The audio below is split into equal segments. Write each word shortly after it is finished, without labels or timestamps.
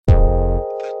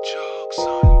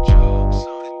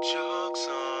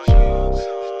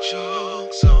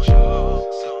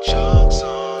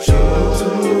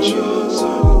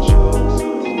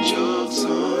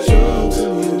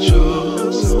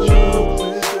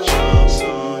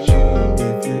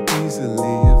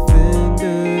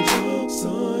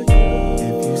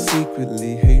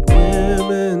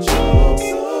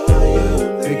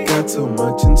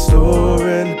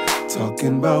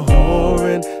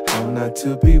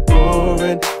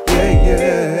boring. Yeah,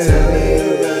 yeah. Tell me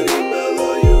you ready,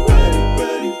 Mellow, you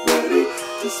ready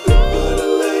to spit for the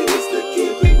ladies that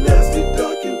keep it nasty,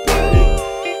 dark and petty.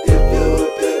 If you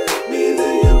would pick me,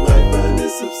 then you might find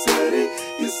this upsetting.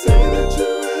 You say that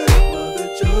you're ready, well the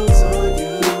joke's on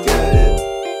you. Get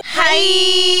it? Hi,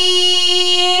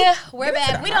 we're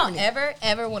back. We don't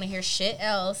ever want to hear shit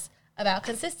else about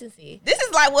consistency. This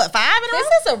is like what, 5 in a row? This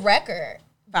is a record.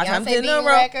 5 times Beyonce in a beating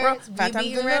row. records, 5 we times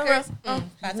beating in a row. records.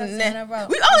 5 times in a row.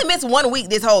 We only missed 1 week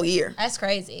this whole year. That's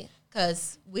crazy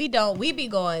because we be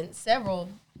going several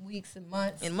weeks and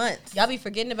months. Y'all be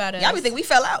forgetting about us. Y'all be thinking we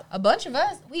fell out. A bunch of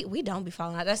us, we don't be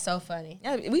falling out. That's so funny.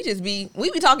 Yeah, we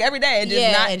be talking every day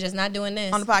and just not doing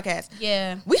this on the podcast.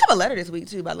 Yeah. We have a letter this week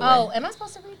too, by the way. Oh, am I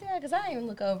supposed to read that? Because I didn't even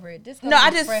look over it. No,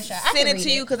 I just sent it to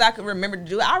you because I could remember to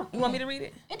do it. You want me to read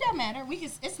it? It doesn't matter.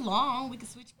 It's long. We can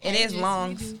switch pages. It is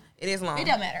long. It is long. It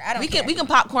doesn't matter. I don't care. We can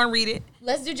popcorn read it.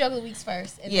 Let's do joke of the weeks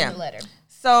first and then the letter.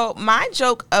 So my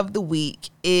joke of the week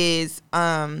is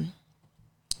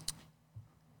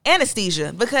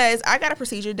anesthesia, because I got a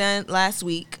procedure done last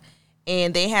week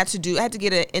and I had to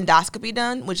get an endoscopy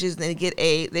done, which is they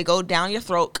go down your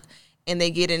throat and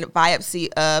they get a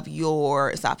biopsy of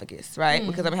your esophagus, right?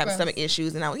 Because I'm having stomach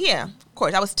issues and of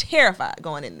course I was terrified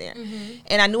going in there.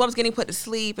 And I knew I was getting put to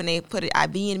sleep and they put an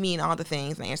IV in me and all the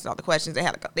things and I answered all the questions.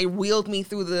 They wheeled me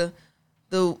through the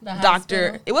doctor.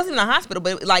 Hospital? It wasn't even a hospital,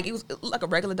 but it was like a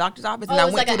regular doctor's office. And I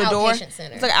went like through the door.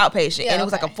 Center. It's like an outpatient, and it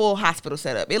was like a full hospital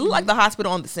setup. It looked like the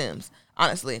hospital on The Sims,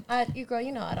 honestly. You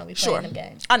know I don't be playing them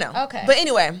games. I know. Okay. But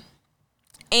anyway,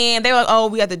 and they were like, "Oh,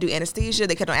 we have to do anesthesia."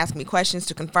 They kept on asking me questions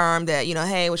to confirm that,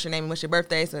 hey, what's your name and what's your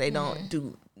birthday, so they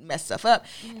don't mess stuff up.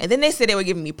 And then they said they were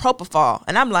giving me propofol,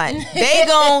 and I'm like, they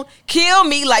gonna kill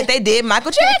me like they did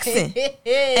Michael Jackson.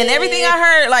 And everything I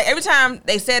heard, like every time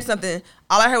they said something,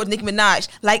 all I heard was Nicki Minaj,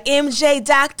 like, MJ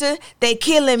doctor, they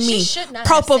killing me. She should not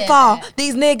have said propofol, that.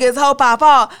 these niggas hope I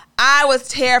fall. I was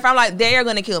terrified. I'm like, they are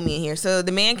gonna kill me in here. So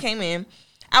the man came in.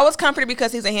 I was comforted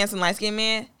because he's a handsome, light-skinned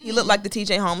man. He looked like the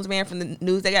T.J. Holmes man from the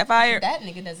news that got fired. That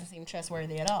nigga doesn't seem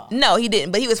trustworthy at all. No, he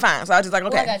didn't, but he was fine. So I was just like,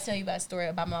 okay. Well, I got to tell you about a story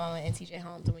about my mama and T.J.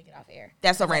 Holmes when we get off air.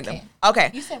 That's so random.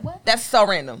 Okay. You said what? That's so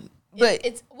random.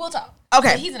 But we'll talk.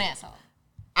 Okay. But he's an asshole.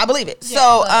 I believe it.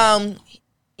 Yeah,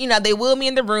 So, they wheeled me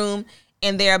in the room,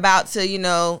 and they're about to,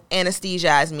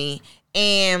 anesthetize me.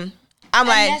 And I'm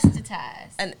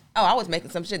Anesthetized. I was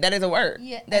making some shit. That is a word.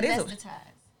 Yeah, that anesthetized. is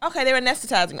okay, they were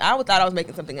anesthetizing me. I thought I was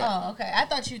making something up. Oh, okay. I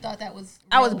thought you thought that was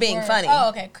I was real being word. funny. Oh,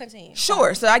 okay. Continue.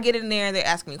 Sure. So I get in there and they're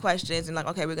asking me questions and like,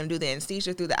 okay, we're going to do the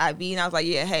anesthesia through the IV. And I was like,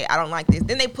 yeah, hey, I don't like this.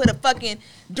 Then they put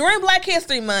during Black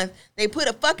History Month, they put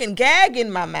a fucking gag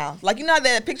in my mouth. Like,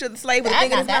 that picture of the slave with the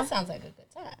thing in his mouth? That sounds like a good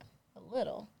time. A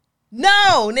little.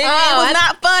 No, nigga, it was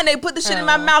not fun. They put the shit in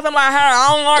my mouth. I'm like, hey,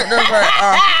 I don't like this.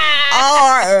 I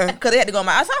don't like it. Because they had to go in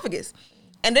my esophagus.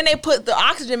 And then they put the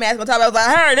oxygen mask on top. I was like,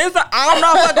 hey, I don't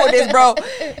know fucking with this, bro.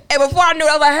 And before I knew it,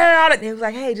 I was like, hey, they was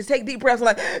like, hey, just take deep breaths. I'm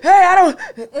like, hey, I don't.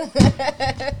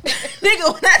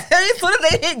 Nigga, when I tell you, as soon as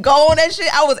they hit go on that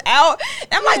shit, I was out.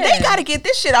 And I'm like, they got to get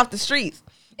this shit off the streets.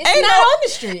 It's not on the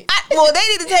street. Well, they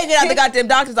need to take it out the goddamn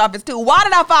doctor's office, too. Why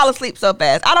did I fall asleep so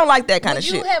fast? I don't like that kind of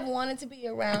shit. Would you have wanted to be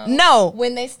around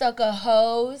when they stuck a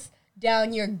hose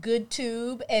down your good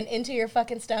tube and into your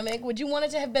fucking stomach? Would you want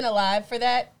it to have been alive for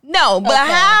that? No, but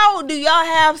how do y'all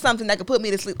have something that could put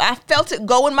me to sleep? I felt it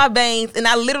go in my veins, and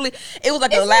I literally, it was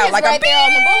like a loud, like right a there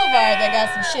on the boulevard that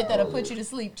got some shit that'll put you to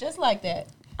sleep just like that.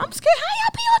 I'm scared. How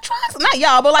y'all be on drugs? Not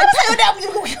y'all, but like,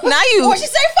 not you. What she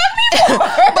say? Fuck me more.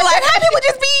 But like, how people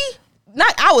just be?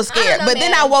 Not, I was scared, know, but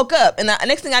man. then I woke up, and the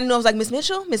next thing I knew, I was like, Miss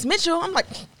Mitchell. I'm like,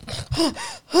 how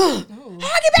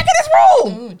I get back in this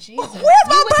room? Ooh, Jesus. Where's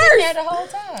my You was purse? in there the whole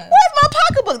time. Where's my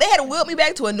pocketbook? They had to wheel me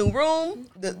back to a new room.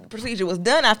 The procedure was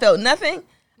done. I felt nothing.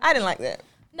 I didn't like that.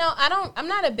 No, I'm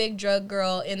not a big drug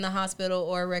girl in the hospital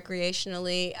or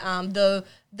recreationally.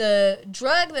 The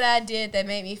drug that I did that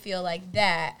made me feel like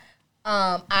that.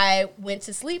 I went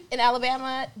to sleep in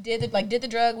Alabama, did the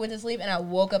drug, went to sleep, and I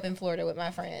woke up in Florida with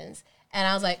my friends. And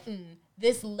I was like,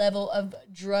 this level of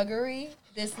druggery,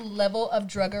 this level of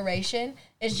druggeration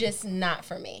is just not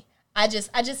for me. I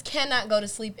just cannot go to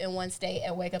sleep in one state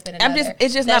and wake up in another.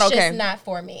 It's just not okay. That's just not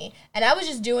for me. And I was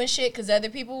just doing shit because other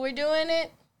people were doing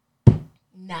it.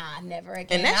 Nah, never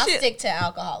again. And I'll stick to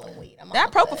alcohol and weed.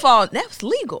 That propofol, that was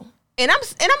legal. And I'm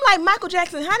like, Michael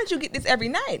Jackson, how did you get this every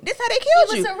night? This how they killed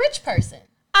you. He was a rich person.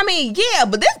 I mean, yeah,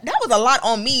 but that was a lot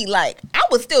on me. Like, I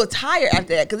was still tired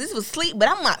after that because this was sleep, but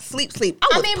I'm not sleep. I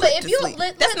was but if you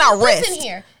that's not rest. Listen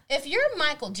here, if you're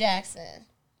Michael Jackson,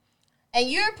 and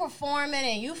you're performing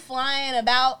and you flying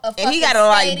about a fucking And he got to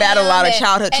like battle a lot of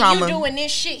childhood trauma. And you doing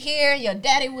this shit here. Your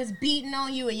daddy was beating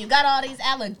on you, and you got all these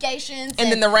allegations.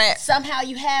 And then the rat. Somehow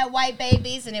you had white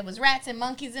babies, and it was rats and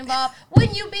monkeys involved.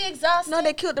 Wouldn't you be exhausted? No,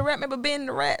 they killed the rat. Remember Ben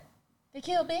the rat? They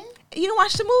killed Ben? You didn't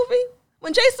watch the movie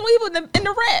when Jason Weaver in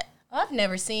the rat? I've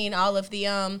never seen all of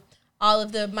the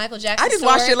Michael Jackson I just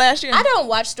stories. watched it last year. I don't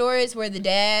watch stories where the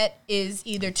dad is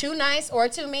either too nice or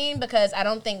too mean, because I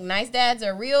don't think nice dads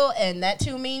are real, and that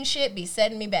too mean shit be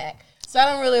setting me back. So I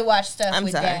don't really watch stuff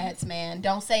with dads, man.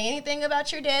 Don't say anything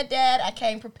about your dead dad. I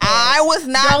came prepared. I was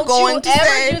not going to say. Don't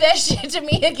you ever do that shit to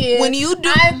me again. When you do.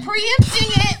 I'm preempting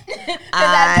it because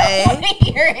I don't want to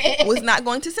hear it. Was not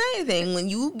going to say anything. When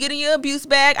you get in your abuse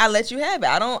bag, I let you have it.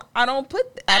 I don't be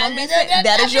saying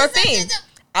that is your thing.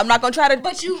 I'm not gonna try to.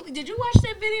 But did you watch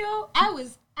that video? I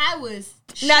was.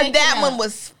 Now that up. one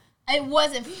was. It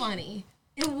wasn't funny.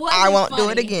 It wasn't. I won't funny. do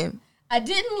it again. I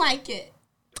didn't like it.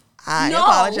 I No.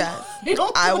 apologize.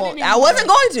 Don't I do it won't. anymore. I wasn't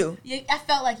going to. I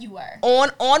felt like you were.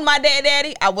 On my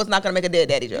daddy, I was not gonna make a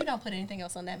daddy You joke. don't put anything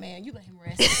else on that man. You let him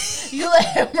rest. You let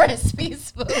him rest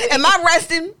peacefully. Am I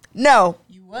resting? No.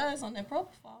 You was on that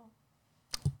profile.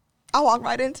 I walked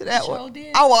right into that Sure one.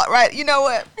 did. I walked right. You know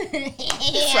what?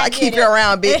 So I keep you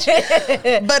around, bitch.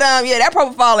 But yeah, that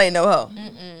propofol ain't no hoe.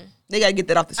 They gotta get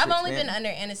that off the streets. I've only man. been under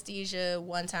anesthesia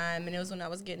one time, and it was when I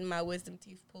was getting my wisdom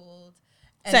teeth pulled.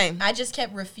 And Same. I just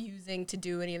kept refusing to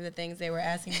do any of the things they were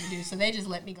asking me to do, so they just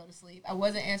let me go to sleep. I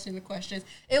wasn't answering the questions.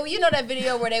 You know that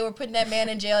video where they were putting that man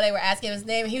in jail? They were asking him his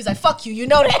name, and he was like, "Fuck you, you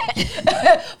know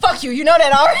that. Fuck you, you know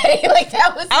that already." Like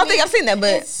that was. I don't think I've seen that,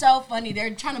 but It's so funny. They're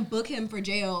trying to book him for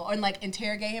jail or like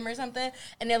interrogate him or something,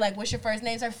 and they're like, "What's your first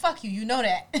name?" He's like, "Fuck you, you know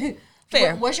that."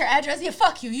 Fair. What's your address? Yeah,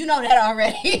 fuck you, you know that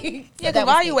already. So yeah, that because why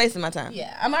was are you me. wasting my time?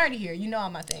 Yeah, I'm already here. You know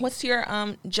all my things. What's your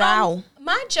jow?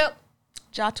 My joke.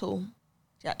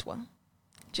 Jatwa.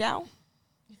 Jow?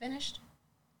 You finished?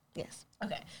 Yes.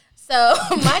 Okay. So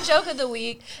my joke of the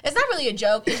week, it's not really a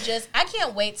joke. It's just I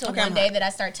can't wait till one day that I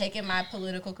start taking my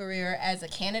political career as a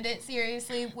candidate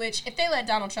seriously, which if they let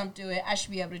Donald Trump do it, I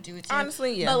should be able to do it too.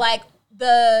 Honestly, yeah. But like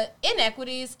the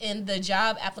inequities in the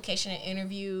job application and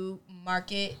interview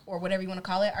market, or whatever you want to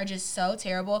call it, are just so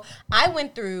terrible. I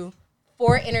went through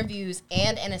 4 interviews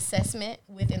and an assessment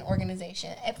with an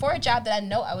organization for a job that I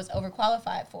know I was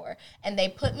overqualified for. And they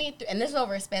put me through, and this was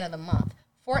over a span of the month,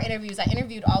 4 interviews. I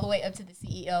interviewed all the way up to the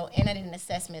CEO, and I did an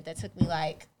assessment that took me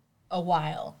like a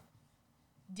while.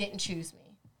 Didn't choose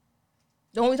me.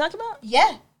 The one we talked about?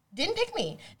 Yeah, didn't pick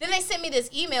me. Then they sent me this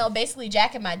email basically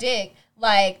jacking my dick,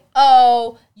 like,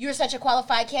 "Oh, you're such a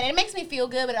qualified candidate." It makes me feel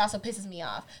good, but it also pisses me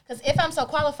off. Because if I'm so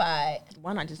qualified,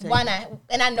 Why not just take why it? not?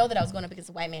 And I know that I was going up against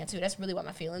a white man too. That's really why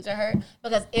my feelings are hurt.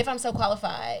 Because if I'm so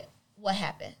qualified, what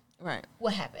happened? Right.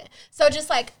 What happened? So just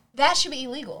like, that should be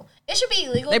illegal. It should be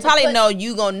illegal. They to probably put- know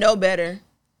you gonna know better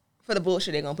for the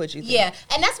bullshit they're gonna put you through. Yeah,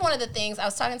 and that's one of the things I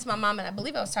was talking to my mom, and I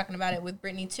believe I was talking about it with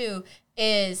Brittany too,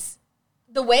 is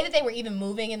the way that they were even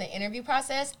moving in the interview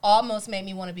process almost made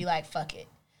me want to be like, fuck it.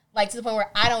 Like, to the point where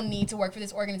I don't need to work for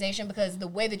this organization because the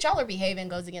way that y'all are behaving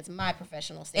goes against my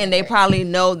professional standards. And they probably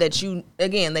know that you,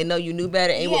 again, they know you knew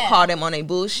better and would Yeah. call them on a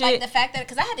bullshit. Like the fact that,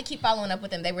 because I had to keep following up with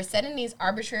them, they were setting these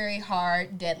arbitrary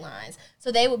hard deadlines.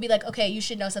 So they would be like, okay, you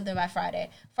should know something by Friday.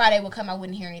 Friday would come, I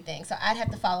wouldn't hear anything. So I'd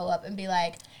have to follow up and be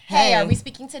like, hey, are we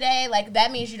speaking today? Like,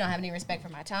 that means you don't have any respect for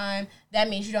my time. That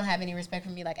means you don't have any respect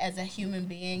for me, like, as a human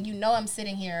being. You know I'm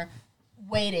sitting here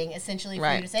waiting, essentially,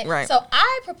 for you to say. Right. So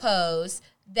I propose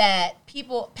that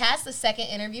people, past the second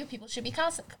interview, people should be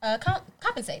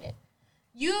compensated.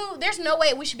 There's no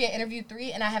way we should be at interview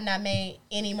 3 and I have not made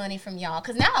any money from y'all,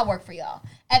 because now I work for y'all.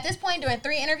 At this point, during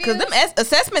 3 interviews, Because them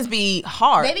assessments be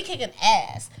hard. they be kicking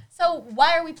ass. So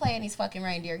why are we playing these fucking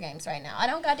reindeer games right now? I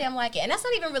don't goddamn like it. And that's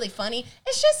not even really funny.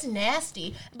 It's just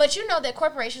nasty. But you know that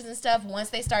corporations and stuff,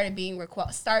 once they started being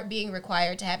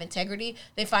required to have integrity,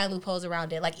 they find loopholes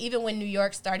around it. Like, even when New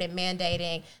York started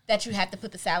mandating that you have to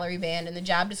put the salary band in the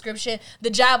job description, the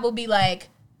job will be like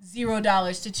 $0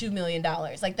 to $2 million.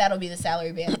 Like, that'll be the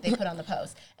salary band that they put on the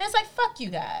post. And it's like, fuck you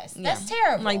guys. That's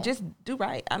terrible. Like, just do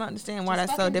right. I don't understand why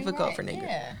that's so fucking do difficult right. for niggas.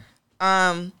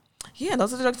 Yeah. Yeah,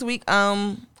 those are the jokes of the week.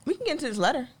 We can get into this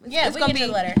letter. Yeah, we can get to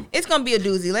the letter. It's gonna be a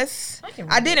doozy.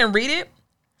 I didn't read it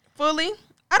fully.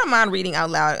 I don't mind reading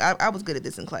out loud. I was good at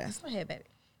this in class. Go ahead, baby.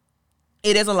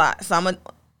 It is a lot, so I'm gonna.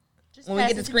 Just When we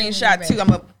pass get it the to me when screenshot you're too, ready. I'm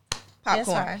gonna That's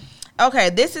popcorn. fine. Okay,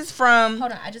 this is from.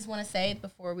 Hold on, I just want to say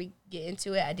before we get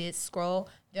into it, I did scroll.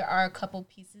 There are a couple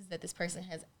pieces that this person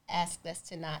has asked us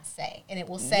to not say, and it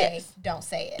will say, Yes. "Don't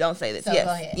say it." Don't say this. So yes.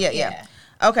 go ahead. Yeah.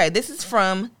 Okay, this is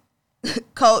from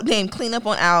code name Cleanup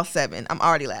on Aisle 7. I'm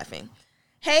already laughing.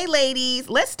 Hey ladies,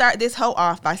 let's start this hoe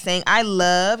off by saying I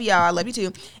love y'all, I love you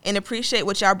too, and appreciate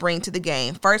what y'all bring to the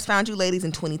game. First found you ladies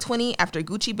in 2020 after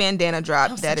Gucci Bandana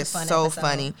dropped. That is so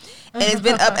funny. And it's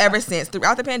been up ever since.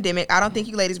 Throughout the pandemic, I don't think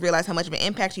you ladies realize how much of an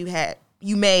impact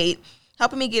you made,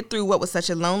 helping me get through what was such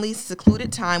a lonely,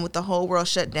 secluded time with the whole world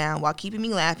shut down while keeping me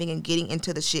laughing and getting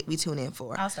into the shit we tune in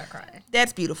for. I'll start crying.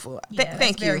 That's beautiful. Yeah,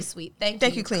 Thank you. Very sweet. Thank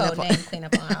you. Clean up on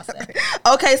House.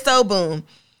 Okay, so boom.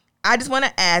 I just want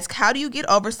to ask, how do you get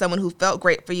over someone who felt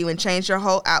great for you and changed your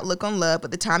whole outlook on love, but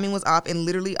the timing was off and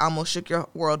literally almost shook your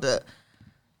world up?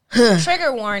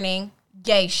 Trigger warning,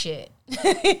 gay shit.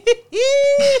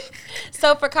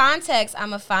 So for context,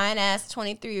 I'm a fine-ass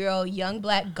 23-year-old young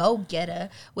black go-getter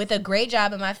with a great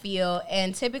job in my field,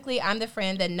 and typically I'm the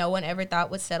friend that no one ever thought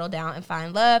would settle down and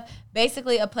find love.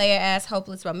 Basically a player-ass,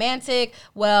 hopeless romantic.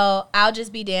 Well, I'll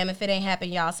just be damned if it ain't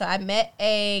happened, y'all. So I met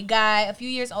a guy a few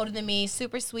years older than me,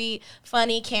 super sweet,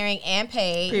 funny, caring, and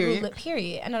paid.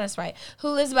 Period. I know that's right. Who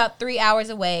lives about 3 hours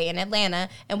away in Atlanta,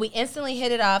 and we instantly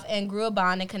hit it off and grew a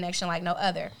bond and connection like no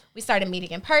other. We started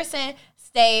meeting in person,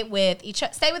 stayed with each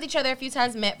other a few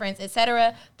times, met friends,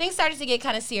 etc. Things started to get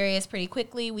kind of serious pretty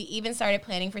quickly. We even started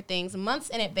planning for things months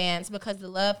in advance because the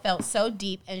love felt so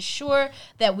deep and sure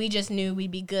that we just knew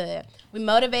we'd be good. We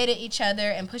motivated each other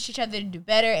and pushed each other to do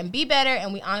better and be better,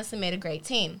 and we honestly made a great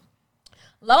team.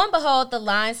 Lo and behold, the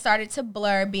lines started to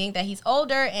blur, being that he's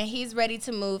older and he's ready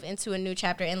to move into a new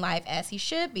chapter in life as he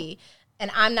should be. And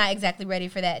I'm not exactly ready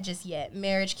for that just yet.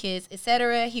 Marriage, kids,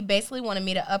 etc. He basically wanted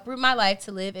me to uproot my life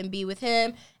to live and be with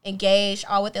him, engaged,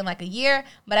 all within like a year.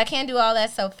 But I can't do all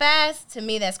that so fast. To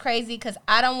me, that's crazy because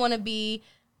I don't want to be,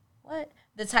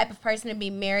 the type of person to be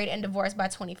married and divorced by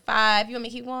 25. You want me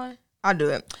to keep going? I'll do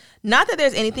it. Not that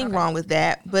there's anything wrong with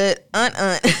that, but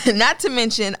not to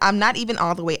mention, I'm not even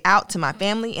all the way out to my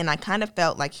family, and I kind of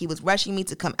felt like he was rushing me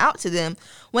to come out to them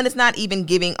when it's not even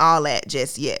giving all that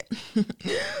just yet.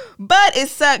 But it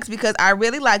sucks because I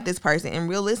really like this person, and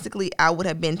realistically, I would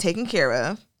have been taken care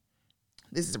of.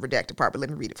 This is a redacted part, but let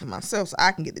me read it for myself so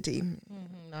I can get the tea.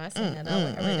 No, I seen that. I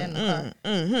read that in the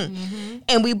car.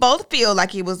 And we both feel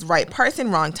like it was right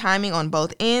person, wrong timing on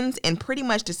both ends, and pretty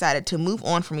much decided to move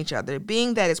on from each other,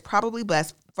 being that it's probably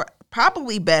best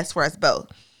for us both.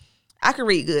 I can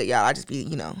read good, y'all. I just be,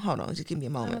 hold on, just give me a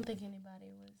I moment. don't think anybody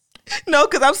was. No,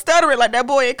 because I'm stuttering like that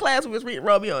boy in class who was reading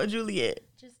Romeo and Juliet.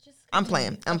 Just I'm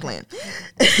playing.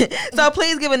 So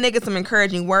please give a nigga some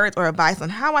encouraging words or advice on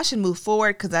how I should move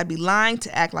forward, because I'd be lying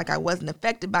to act like I wasn't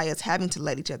affected by us having to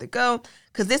let each other go,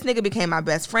 because this nigga became my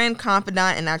best friend,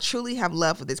 confidant, and I truly have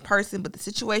love for this person, but the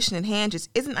situation in hand just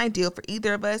isn't ideal for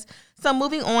either of us. So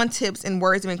moving on, tips and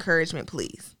words of encouragement,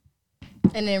 please.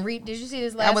 And then did you see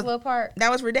this last little part?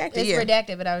 That was redacted, It's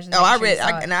redacted, but I was just I making read sure you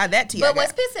saw it. and I that tea. But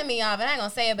what's pissing me off, and I ain't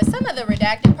gonna say it, but some of the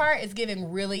redacted part is giving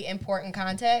really important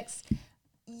context.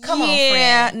 Come on,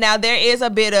 friend. Now there is a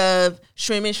bit of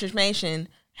shrimation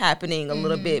happening a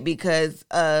little bit because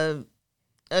of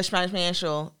a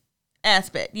financial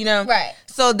aspect, Right.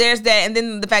 So there's that, and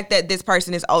then the fact that this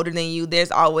person is older than you,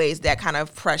 there's always that kind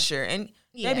of pressure. And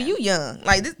maybe you young,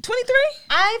 like this 23.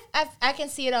 I can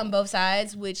see it on both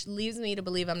sides, which leaves me to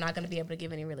believe I'm not going to be able to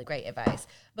give any really great advice.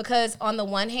 Because on the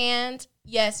one hand,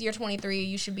 yes, you're 23,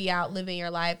 you should be out living your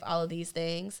life, all of these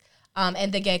things.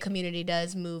 And the gay community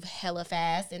does move hella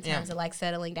fast in terms of like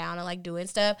settling down and like doing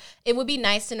stuff. It would be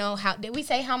nice to know did we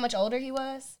say how much older he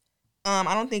was?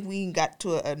 I don't think we got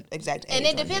to an exact age. And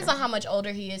it depends on how much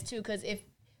older he is too, because if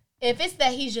it's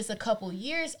that he's just a couple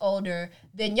years older,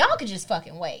 then y'all could just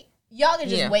fucking wait. Y'all can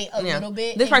just wait a little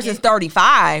bit. This person's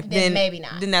 35, then maybe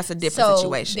not. Then that's a different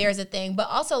situation. There's a thing. But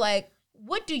also, like,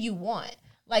 what do you want?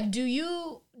 Like, do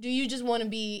you just want to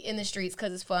be in the streets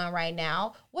because it's fun right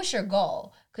now? What's your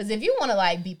goal? Because if you want to,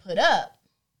 like, be put up,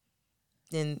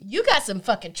 then you got some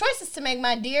fucking choices to make,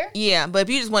 my dear. Yeah, but if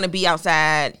you just want to be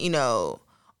outside,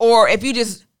 or if you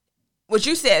just, what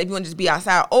you said, if you want to just be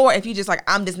outside, or if you just like,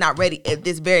 I'm just not ready at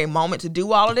this very moment to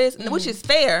do all of this, which is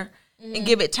fair, and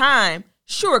give it time.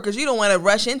 Sure, because you don't want to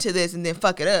rush into this and then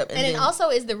fuck it up. And then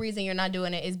also is the reason you're not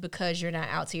doing it is because you're not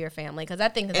out to your family. Because I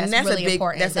think that's really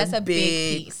important. That's a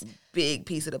big piece. Big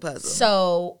piece of the puzzle.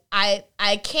 So I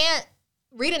can't,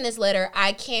 reading this letter,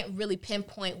 I can't really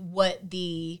pinpoint what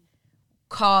the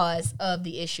cause of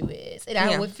the issue is. And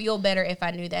I would feel better if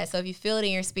I knew that. So if you feel it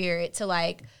in your spirit to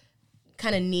like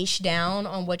kind of niche down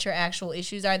on what your actual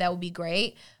issues are, that would be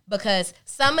great. Because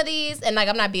some of these, and like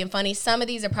I'm not being funny, some of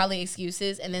these are probably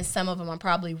excuses, and then some of them are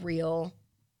probably real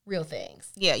things.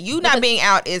 Yeah, not being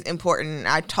out is important.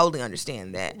 I totally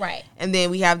understand that. Right. And then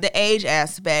we have the age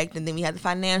aspect, and then we have the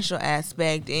financial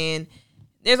aspect, and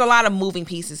there's a lot of moving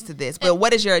pieces to this. But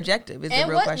what is your objective? Is the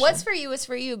real question. What's for you is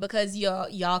for you, because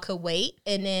y'all could wait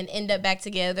and then end up back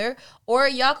together, or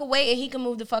y'all could wait and he can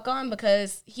move the fuck on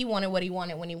because he wanted what he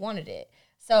wanted when he wanted it.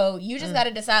 So you just got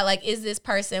to decide, like, is this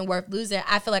person worth losing?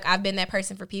 I feel like I've been that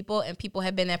person for people, and people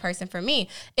have been that person for me.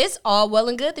 It's all well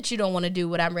and good that you don't want to do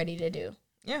what I'm ready to do.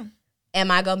 Yeah. Am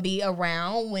I gonna be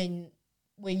around when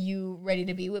you ready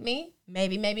to be with me?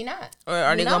 Maybe, maybe not. Or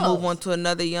are they going to knows? move on to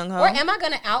another young hoe? Or am I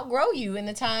going to outgrow you in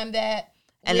the time that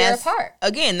and we're that's, apart?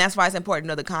 Again, that's why it's important to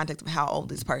know the context of how old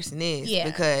this person is. Yeah.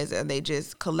 Because are they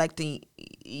just collecting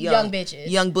Young bitches.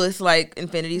 Young buss like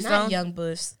Infinity Stone? Not Young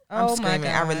Buss. I'm Oh screaming. my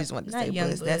God. I really just want to Not say Young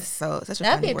buss. Buss. That's such a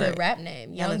That'd be funny a word. good rap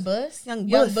name. Yeah, Young Buss? Young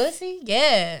Young Buss. Bussy?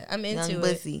 Yeah. I'm into Young it.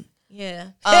 bussy.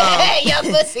 Yeah. Um,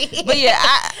 Young Bussy. But yeah,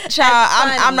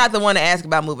 funny. I'm not the one to ask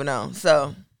about moving on.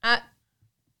 So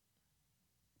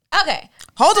Okay.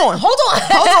 hold on.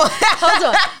 Hold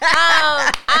on.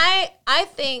 I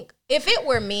think if it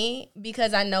were me,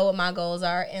 because I know what my goals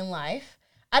are in life,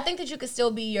 I think that you could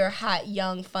still be your hot,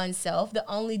 young, fun self. The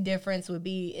only difference would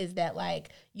be is that, like,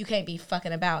 you can't be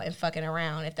fucking about and fucking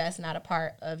around if that's not a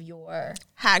part of your...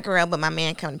 Hot girl, but my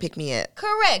man come to pick me up.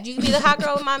 Correct. You can be the hot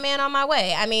girl with my man on my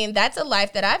way. I mean, that's a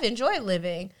life that I've enjoyed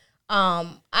living.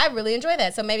 I really enjoy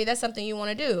that. So maybe that's something you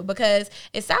want to do, because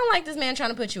it sounds like this man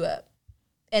trying to put you up.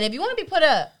 And if you want to be put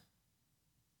up,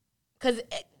 because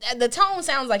the tone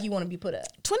sounds like you want to be put up.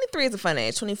 23 is a fun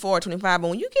age, 24, 25. But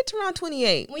when you get to around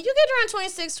 28, When you get around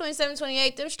 26, 27,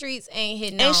 28, them streets ain't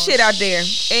hitting ain't shit out there.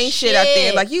 Ain't shit out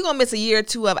there. Like, you going to miss a year or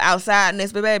two of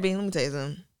outsideness. But, baby, let me tell you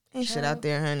something. Ain't shit out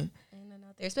there, honey. Ain't nothing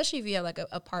out there, especially if you have, like,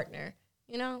 a partner,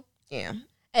 you know? Yeah.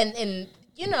 And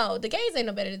you know, the gays ain't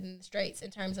no better than the straights in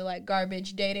terms of, like,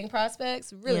 garbage dating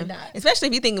prospects. Really Yeah. not. Especially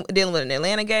if you think dealing with an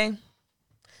Atlanta gay.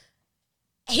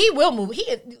 He will move.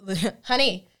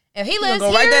 Honey, if he lives go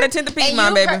here, right there to 10th and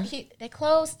Piedmont, and baby. they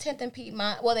closed 10th and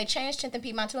Piedmont. Well, they changed 10th and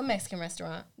Piedmont to a Mexican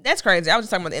restaurant. That's crazy. I was just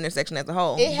talking about the intersection as a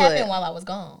whole. It happened while I was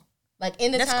gone. Like,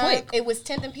 in the That's time, quick. it was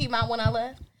 10th and Piedmont when I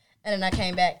left, and then I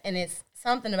came back, and it's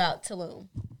something about Tulum.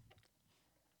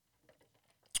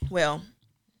 Well,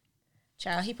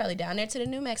 Child, he probably down there to the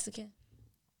New Mexican.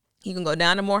 you can go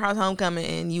down to Morehouse Homecoming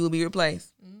and you will be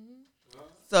replaced.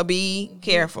 So be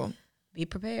careful. Be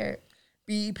prepared.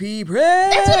 Be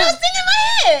prepared. That's what I was thinking in my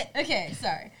head. Okay,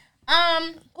 sorry.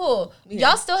 Cool.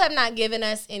 Y'all still have not given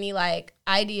us any, like,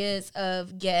 ideas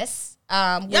of guests.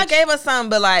 Y'all gave us some,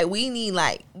 but like we need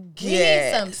like we need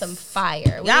guests. some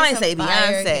fire. We Y'all need ain't some say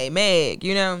fire. Beyonce, Meg,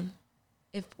 you know.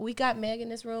 If we got Meg in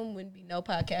this room, wouldn't be no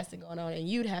podcasting going on, and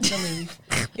you'd have to leave.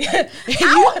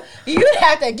 You'd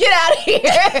have to get out of here.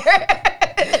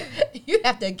 You'd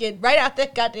have to get right out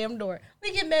that goddamn door.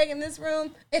 We get Meg in this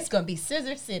room, it's gonna be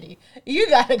Scissor City. You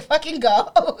gotta fucking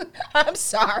go. I'm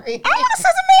sorry. I want to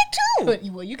Scissor Meg too. But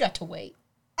well, you got to wait.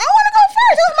 I want to go first.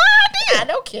 It was my I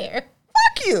idea. don't care.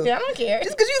 Fuck you. I don't care.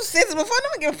 Just because you scissors before, I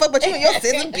don't give a fuck about you and your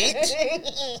scissors, bitch.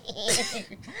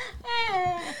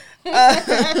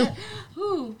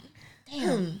 Ooh,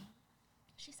 damn.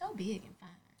 She's so big and fine.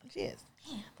 She is.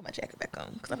 Put my jacket back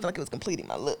on because I feel like it was completing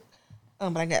my look.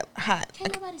 But I got hot.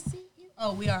 Can't nobody see you?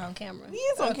 Oh, we are on camera. We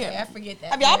is on okay, camera. I forget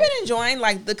that. Have y'all been enjoying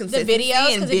like the the consistency videos?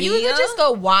 and Because if you could just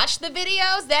go watch the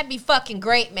videos, that'd be fucking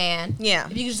great, man. Yeah.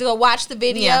 If you could just go watch the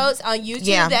videos on YouTube,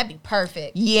 Yeah. that'd be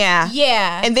perfect. Yeah.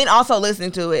 Yeah. And then also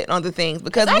listening to it on the things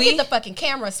because I we get the fucking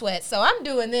camera sweat, so I'm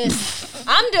doing this.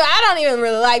 I don't even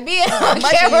really like being on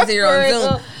much camera. easier for on real.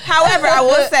 Zoom. However, I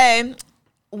will say,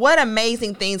 what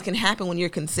amazing things can happen when you're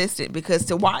consistent because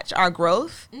to watch our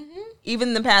growth, even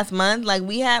in the past month, like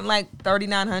we had like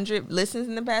 3,900 listens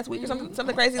in the past week or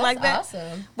something crazy That's like that.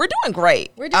 awesome. We're doing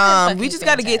great. We're doing fucking we just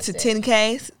got to get to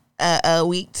fantastic. 10K a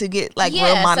week to get like real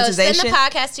Yeah, so monetization. send the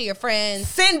podcast to your friends.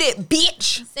 Send it,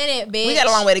 bitch. Send it, bitch. We got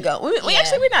a long way to go. We Yeah.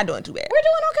 actually we're not doing too bad. We're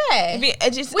doing okay. We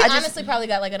We honestly probably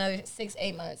got like another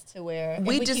 6-8 months to where if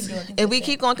we keep doing if we consistent.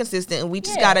 keep going consistent, we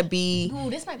just Yeah. gotta be. Ooh,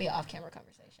 this might be an off-camera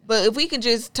conversation. But if we could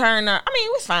just turn our, I mean,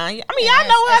 it's fine. I mean, Yeah, y'all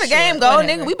know how the that's game short, go,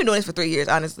 whatever. nigga. We've been doing this for 3 years,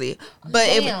 honestly. But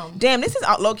Damn. this is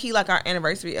low key like our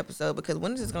anniversary episode because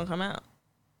when is this gonna come out?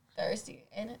 Thursday,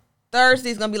 ain't it?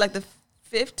 Thursday's gonna be like the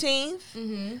 15th.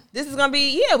 Mm-hmm. This is gonna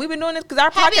be we've been doing this because our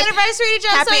Happy podcast. anniversary to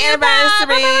Jump Happy on Your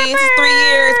anniversary! Pod. This is 3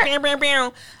 years. Bam, bam,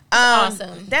 bam.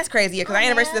 awesome. That's crazy because our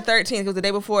anniversary is the 13th. It was the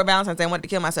day before Valentine's Day. I wanted to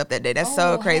kill myself that day. That's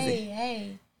so crazy.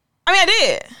 Hey. I mean, I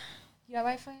did. You all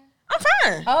right, friend? I'm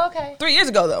fine. Oh, okay. 3 years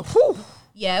ago though. Whew.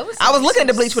 Yeah, it was. I was looking at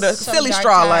the bleach with a some silly dark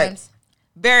straw, times.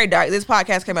 like very dark. This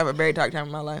podcast came out at a very dark time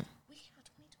in my life. We came out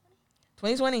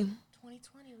 2020. 2020.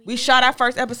 We shot our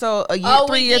first episode a year, Oh,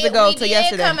 3 we years did- ago we to did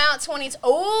yesterday. Come out 20.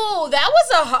 Oh, that was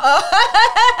a.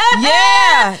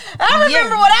 Yeah, I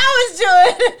remember what I was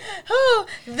doing Oh,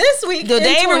 this week. The in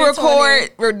day we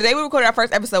 2020. recorded our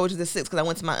first episode, which was the 6th, because I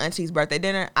went to my auntie's birthday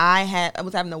dinner. I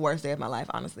was having the worst day of my life.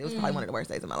 Honestly, it was probably one of the worst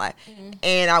days of my life.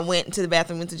 And I went to the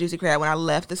bathroom, went to Juicy Crab when I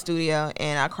left the studio,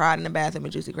 and I cried in the bathroom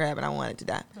with Juicy Crab, and I wanted to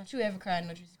die. Don't you ever cry in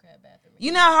no Juicy Crab bathroom?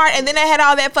 You know how hard. And then I had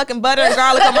all that fucking butter and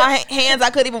garlic on my hands. I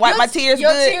couldn't even wipe my tears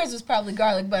Your good. tears was probably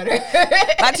garlic butter.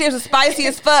 My tears were spicy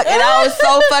as fuck, and I was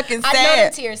so fucking I know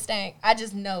sad. the tears stank. I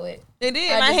just know it. It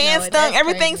did. I My just know hands it. stunk. That's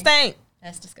Everything crazy. stank.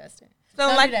 That's disgusting. So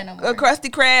Don't like do that no a more. crusty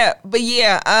crab. But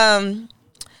yeah,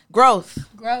 growth.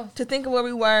 Growth. To think of where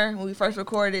we were when we first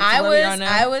recorded. To where we are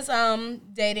now. I was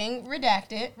dating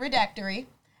Redactory,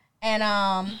 and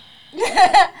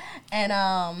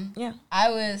Yeah. I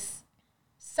was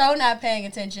so not paying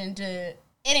attention to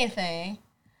anything.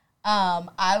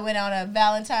 I went on a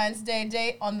Valentine's Day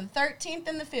date on the 13th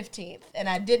and the 15th, and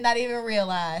I did not even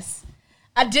realize.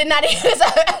 I did not even.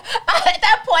 At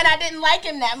that point, I didn't like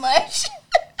him that much.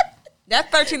 That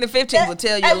 13 to 15 will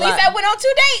tell you At a lot. least I went on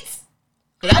 2 dates.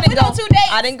 'Cause I went on 2 dates.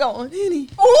 I didn't go on any.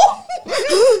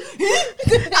 Ooh.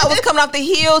 I was coming off the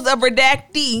heels of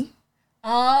Redacty,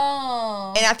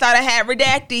 Oh. and I thought I had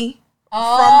Redacty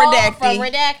Oh, Redacty. From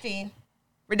Redacty.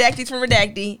 Redacty's from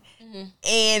Redacty,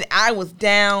 and I was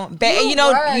down bad. You And you know,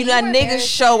 were niggas very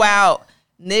show out.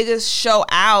 Niggas show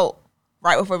out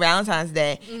right before Valentine's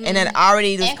Day, and then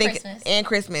already was And thinking Christmas. and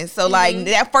Christmas. So like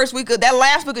that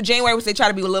last week of January, which they try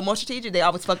to be a little more strategic, they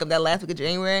always fuck up that last week of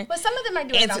January. But some of them are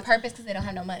doing it And on so- purpose because they don't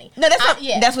have no money. No, that's not,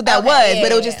 yeah. that's what that Okay, was. yeah,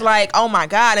 But it was yeah, just yeah. like, oh my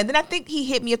God. And then I think he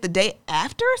hit me up the day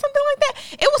after or something like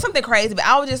that. It was something crazy, but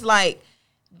I was just like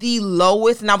the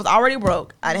lowest, and I was already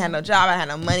broke. I didn't have no job, I had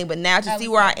no money. But now to see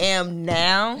where I am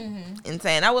now,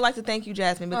 insane. I would like to thank you,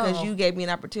 Jasmine, because Oh. you gave me an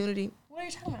opportunity. What are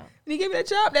you talking about? And you gave me that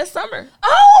job that summer.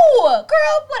 Oh,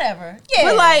 girl, whatever. Yeah.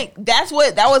 But like that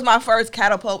was my first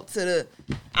catapult to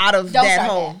out of don't that start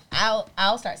home. that.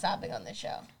 I'll start sobbing on this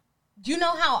show. Do you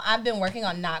know how I've been working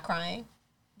on not crying?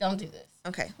 Don't do this.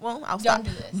 Okay, well I'll Don't stop.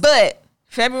 do this. But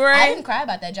February, I didn't cry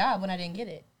about that job when I didn't get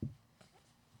it.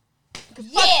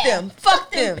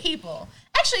 Fuck them. people.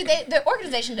 Actually, the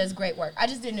organization does great work. I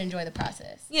just didn't enjoy the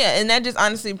process. Yeah, and that just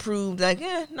honestly proved like,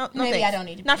 no Maybe thanks. I don't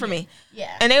need to be Not for here. me.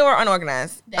 Yeah. And they were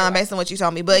unorganized, They were. based on what you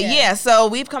told me. But Yeah. yeah, so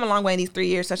we've come a long way in these 3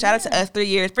 years. So shout out to us, 3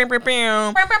 years. Shout out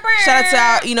Shout to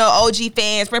our, OG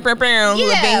fans, who have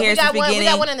been here we since the got one. We beginning.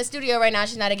 got one in the studio right now.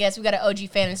 She's not a guest. We got an OG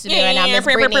fan in the studio right now. Miss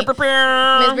Brittany.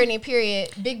 Miss Brittany. Period.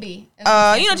 Big B.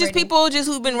 Just people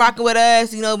who've been rocking with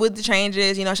us, with the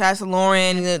changes. Shout out to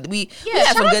Lauren. We Yeah, had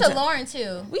shout some out good to time. Lauren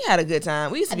too. We had a good time.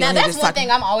 We used to be Now on here that's just one talking.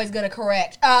 thing I'm always gonna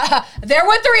correct. There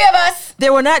were 3 of us.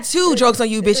 There were not 2 jokes on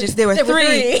you, bitches. There were There were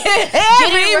 3. 3.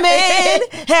 Every man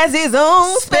has his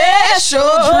own special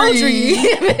dream.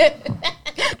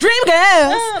 Dream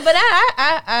girls. But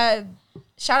I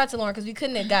shout out to Lauren because we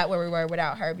couldn't have got where we were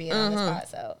without her being on the spot.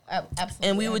 So absolutely.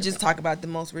 And we would just 100%. talk about the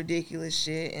most ridiculous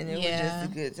shit, and it was Yeah.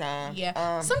 just a good time.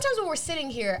 Yeah. Sometimes when we're sitting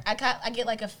here, I get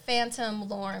like a phantom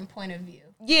Lauren point of view.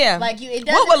 Yeah. Like it What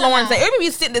doesn't would come Lauren out. say? Every time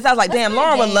you sit in this house, like, Let's damn, play a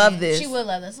Lauren would game. love this. She would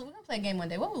love this. So we're gonna play a game one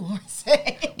day. What would Lauren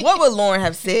say? What would Lauren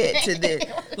have said to this?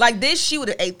 Like this, she would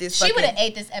have ate this. She would have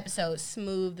ate this episode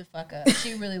smooth the fuck up.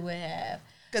 She really would have.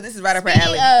 because this is right up her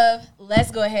Speaking alley. of, let's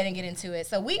go ahead and get into it.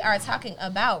 So we are talking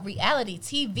about reality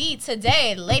TV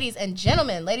today, ladies and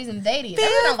gentlemen, ladies and ladies. I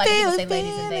really don't like people say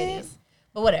ladies and ladies,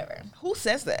 but whatever. Who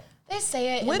says that? They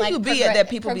say it Where in do like you be at that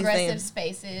people be saying? progressive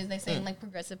spaces. They say in like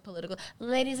progressive political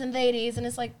ladies and ladies, and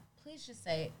it's like, please just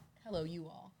say hello, you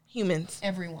all, Humans.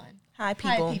 everyone. Hi,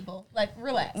 people. Hi, people. Like,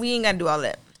 relax. We ain't got to do all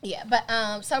that. Yeah, but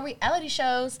so reality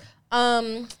shows.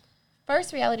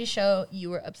 First reality show you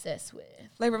were obsessed with.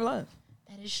 Flavor of Love.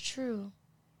 That is true.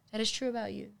 That is true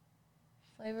about you.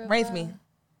 Flavor of Raised Love. me.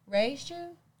 Raised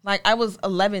you? Like, I was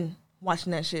 11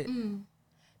 watching that shit.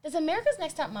 Does America's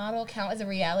Next Top Model count as a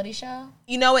reality show?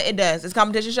 You know what? It does. It's a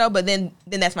competition show, but then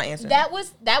that's my answer. That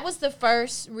was the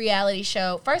first reality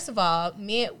show. First of all,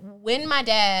 when my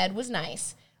dad was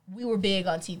nice, we were big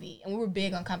on TV and we were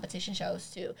big on competition shows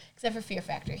too, except for Fear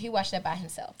Factor. He watched that by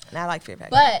himself. and I like Fear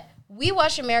Factor. But we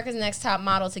watched America's Next Top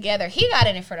Model together. He got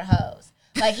in it for the hoes.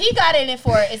 Like, he got in it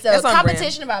for, it's a That's on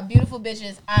competition about beautiful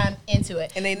bitches. I'm into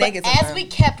it. And they But naked as sometimes. we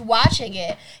kept watching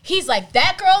it, he's like,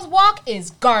 that girl's walk is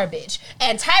garbage.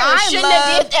 And Tyler shouldn't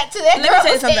have did that to that Let me tell you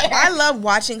girl's something. hair. I love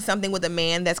watching something with a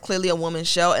man that's clearly a woman's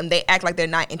show, and they act like they're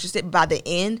not interested. By the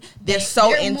end, they're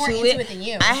They're into more into it than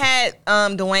you. I had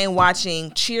Dwayne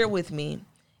watching Cheer with me,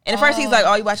 And at first he's like,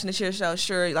 "Oh, you watching the cheer show?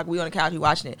 Sure." Like we on the couch, he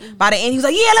watching it. By the end, he was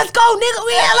like, "Yeah, let's go,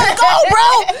 nigga. Yeah, let's go,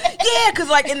 bro. Yeah." Because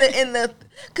like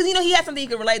because he had something he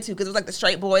could relate to. Because it was like the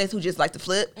straight boys who just like to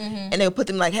flip, and they would put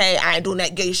them like, "Hey, I ain't doing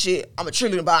that gay shit. I'm a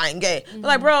cheerleader, but I ain't gay." But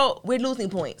like, bro, we're losing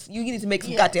points. You need to make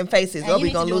some goddamn faces, or we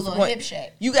gonna lose some points.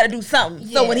 You got to do something.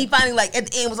 So when he finally like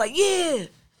at the end was like, "Yeah.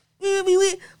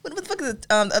 What the fuck is it?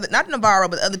 The other, not Navarro,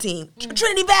 but the other team,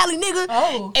 Trinity Valley, nigga."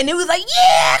 Oh, and it was like,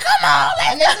 "Yeah, come on,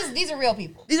 let's go." These are real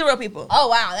people. These are real people. Oh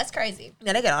wow, that's crazy.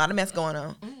 Yeah, they got a lot of mess going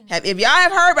on. If y'all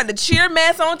have heard about the cheer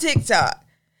mess on TikTok,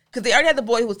 because they already had the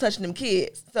boy who was touching them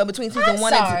kids. So between season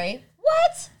 1 and 2,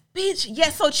 what? Bitch,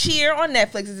 yes. So Cheer on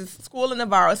Netflix is a school in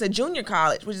Navarro. It's a junior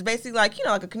college, which is basically like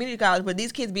like a community college, but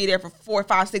these kids be there for 4,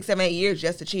 5, 6, 7, 8 years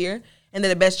just to cheer, and they're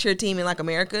the best cheer team in like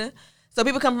America. So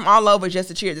people come from all over just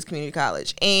to cheer at this community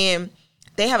college. And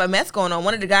they have a mess going on.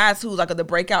 One of the guys who's like the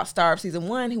breakout star of season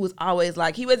 1, he was always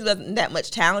like, he wasn't that much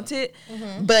talented,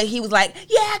 but he was like,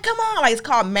 "Yeah, come on." Like, it's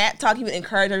called Matt Talk. He would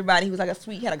encourage everybody. He was like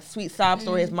he had a sweet sob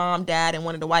story. His mom died, and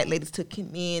one of the white ladies took him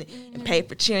in and paid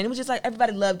for cheering. It was just like,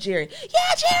 everybody loved Jerry.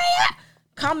 Yeah, Jerry. Yeah.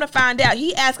 Come to find out,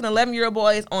 he asking 11-year-old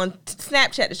boys on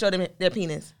Snapchat to show them their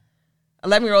penis.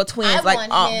 11-year-old twins. I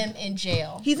want him in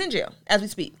jail. He's in jail as we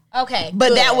speak. Okay,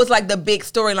 but that was like the big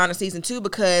storyline of season 2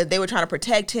 because they were trying to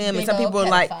protect him, and some people were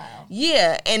like,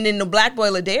 "Yeah." And then the black boy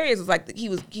Ladarius was like,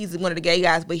 he's one of the gay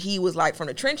guys, but he was like from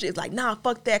the trenches, like, "Nah,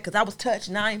 fuck that," because I was touched.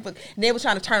 And they were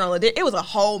trying to turn on Ladarius. It was a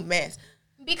whole mess.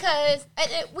 Because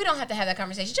we don't have to have that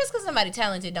conversation. Just because somebody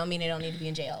talented don't mean they don't need to be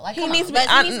in jail. Like, he needs to be.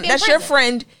 That's your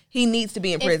friend. He needs to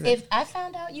be in prison. If I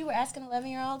found out you were asking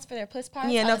 11-year-olds for their puss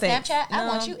parts on thanks. Snapchat, I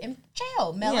want you in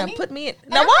jail, Melanie. Yeah, put me in.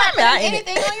 Now, why am I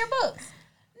anything on your books?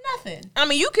 Nothing. I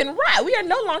mean, you can write. We are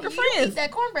no longer friends. Eat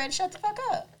that cornbread. Shut the fuck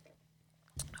up.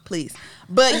 Please.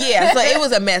 But yeah, so it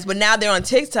was a mess. But now they're on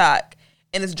TikTok.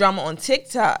 And it's drama on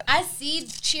TikTok. I see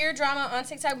cheer drama on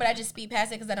TikTok, but I just speed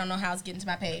past it because I don't know how it's getting to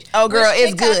my page. Oh, girl,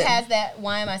 it's good. TikTok has that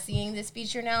 "Why am I seeing this"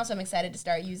 feature now, so I'm excited to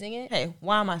start using it. Hey,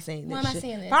 why am I seeing this? Why am I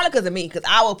seeing this? Probably because of me, because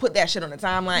I will put that shit on the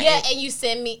timeline. Yeah, and you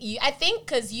send me. I think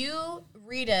because you,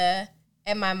 Rita,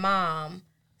 and my mom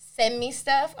send me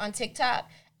stuff on TikTok,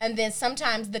 and then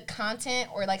sometimes the content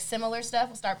or like similar stuff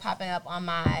will start popping up on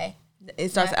my. It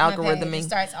starts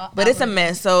algorithming, but it's a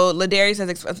mess. So Ladarius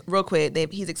has real quick.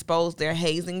 He's exposed their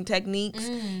hazing techniques,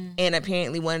 and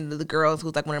apparently one of the girls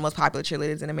who's like one of the most popular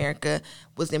cheerleaders in America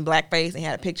was in blackface and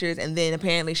had pictures. And then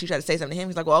apparently she tried to say something to him.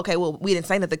 He's like, "Well, okay, well we didn't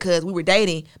say nothing because we were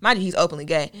dating." Mind you, he's openly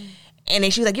gay. And then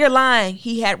she was like, "You're lying."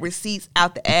 He had receipts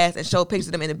out the ass and showed pictures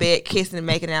of them in the bed, kissing and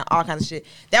making out, all kinds of shit.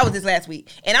 That was this last week,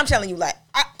 and I'm telling you, like,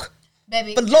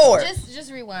 baby, but Lord,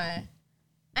 just rewind.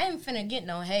 I ain't finna get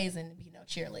no hazing to be no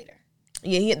cheerleader.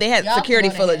 Yeah, they had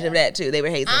security footage of that too. They were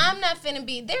hazing. I'm not finna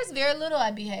be. There's very little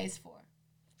I'd be hazed for.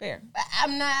 Fair.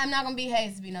 I'm not gonna be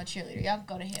hazed to be no cheerleader. Y'all can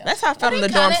go to hell. That's how I felt in the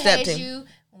dorm step team.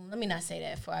 Well, let me not say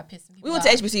that before I piss some people We went off.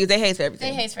 to HBCUs. They haze for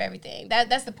everything. They haze for everything.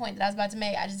 That's the point that I was about to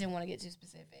make. I just didn't want to get too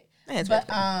specific.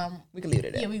 But we can leave it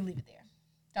at that. Yeah, we can leave it there.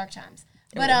 Dark times.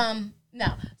 But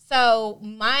no. So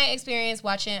my experience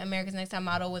watching America's Next Top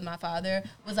Model with my father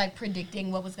was like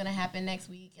predicting what was gonna happen next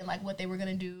week and like what they were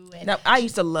gonna do. And no, I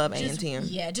used to love A&T.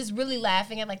 Yeah, just really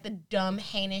laughing at like the dumb,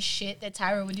 heinous shit that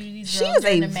Tyra would do to these girls. She was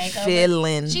during a the makeover.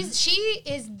 villain. She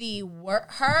is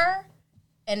her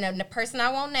and the person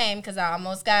I won't name because I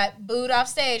almost got booed off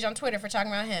stage on Twitter for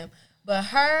talking about him. But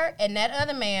her and that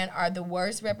other man are the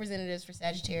worst representatives for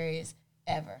Sagittarius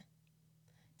ever.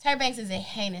 Tyra Banks is a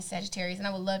heinous Sagittarius, and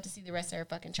I would love to see the rest of her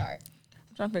fucking chart.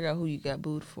 I'm trying to figure out who you got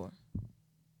booed for.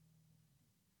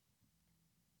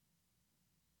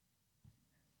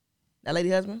 That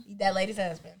lady husband? That lady's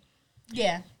husband.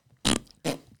 Yeah.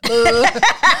 This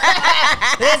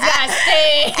guy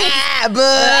stinks.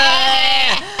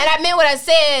 And I meant what I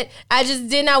said. I just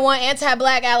did not want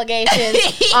anti-black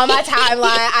allegations on my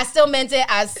timeline. I still meant it.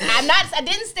 I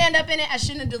didn't stand up in it. I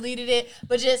shouldn't have deleted it.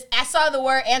 But just I saw the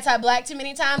word anti-black too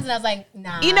many times, and I was like,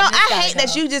 nah. You know, I hate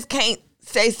that you just can't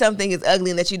say something is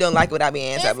ugly and that you don't like it without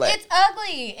being anti-black. It's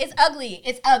ugly. It's ugly.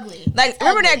 It's ugly. Like,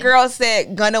 remember that girl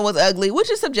said Gunna was ugly,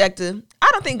 which is subjective. I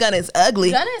don't think Gunna is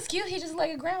ugly. Gunna is cute. He just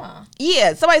like a grandma.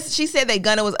 Yeah, she said that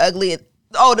Gunna was ugly.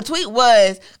 The tweet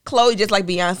was Chloe just like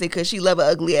Beyonce because she love an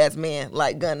ugly ass man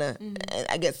like Gunna. And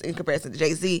I guess in comparison to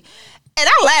Jay-Z. And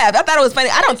I laughed. I thought it was funny.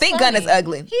 I don't think Gunna's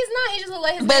ugly. He's not. He just look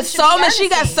like his But she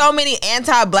got so many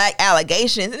anti-black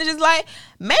allegations, and it's just like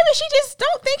maybe she just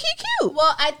don't think he cute.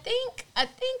 Well, I think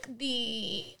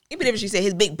even if she said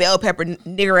his big bell pepper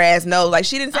nigger ass nose, like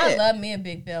she didn't say I love me a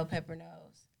big bell pepper nose,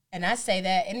 and I say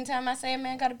that anytime I say a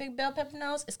man got a big bell pepper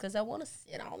nose, it's because I want to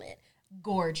sit on it.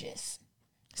 Gorgeous.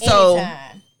 So,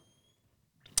 anytime.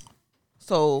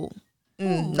 So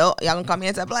No, y'all gonna call me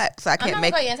anti-black, so I I'm can't not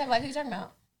make. gonna call you anti-black. Who you talking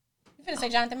about? You finna say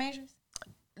Jonathan Majors?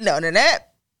 No, that.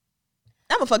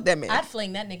 I'm gonna fuck that man. I'd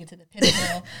fling that nigga to the pit of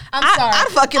hell. I'm sorry. I'd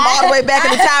fuck him all the way back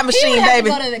in the time He machine, would have baby.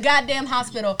 to go to the goddamn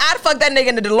hospital. I'd fuck that nigga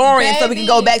in the DeLorean so we can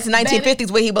go back to Baby, 1950s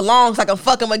where he belongs so I can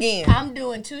fuck him again. I'm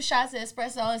doing 2 shots of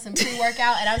espresso and some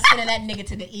pre-workout, and I'm sending that nigga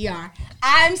to the ER.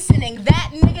 I'm sending that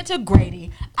nigga to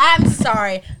Grady. I'm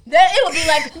sorry. That it would be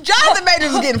like Jonathan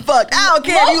Majors is getting fucked. I don't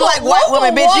care if you Local- like white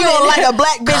women, bitch. You local don't like woman a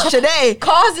black bitch today.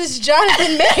 causes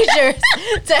Jonathan Majors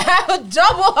to have a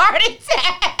double heart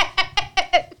attack.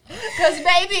 Cause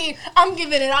baby, I'm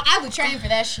giving it all. I would train for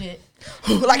that shit.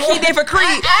 Like he did for Creed.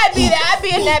 I'd be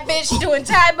in that bitch doing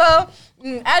Tybo.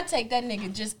 I'd take that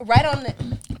nigga just right on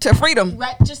the To freedom.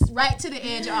 right to the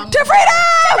edge. To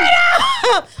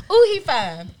freedom! Ooh, he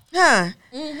fine. Huh.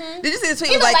 Did you see the tweet?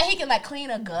 He It was look like like, he can like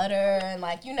clelean a gutter and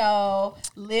like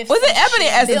lift. was it some Ebony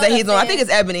shit, Essence build that a he's on? I think fence.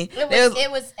 it's Ebony. It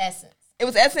was Essence. It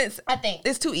was Essence. I think.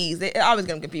 It's 2 E's. It always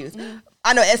get them confused.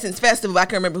 I know Essence Festival, but I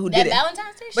can't remember who That did it.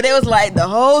 Valentine's Day But it was like, the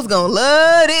hoes gonna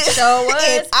love it. So was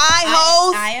And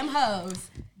hoes. I am hoes.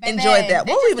 Baby, Enjoyed that.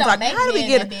 they What were we just even don't talking? make How did we men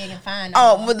get? that big and fine no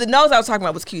Oh, more. well, the nose I was talking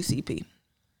about was QCP.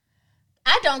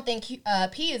 I don't think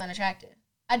P is unattractive.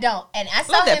 I don't. And I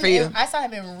saw Love that him. for you. I saw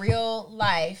him in real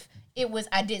life.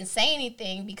 I didn't say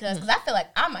anything because I feel like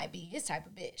I might be his type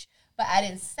of bitch, but I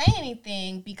didn't say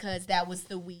anything because that was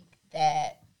the week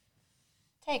that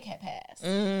Take had passed.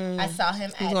 I saw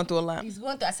him. He's going through a lot. He's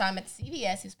going through. I saw him at the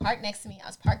CVS. He was parked next to me. I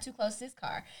was parked too close to his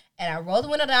car, and I rolled the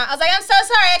window down. I was like, "I'm so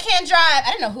sorry, I can't drive." I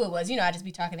didn't know who it was. I just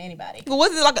be talking to anybody. But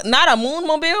was it like not a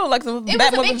moonmobile? Like some It was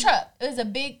a Batmobile? big truck. It was a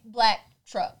big black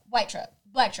truck, white truck,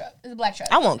 black truck. It was a black truck.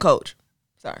 I want Coach.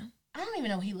 Sorry. I don't even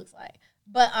know what he looks like.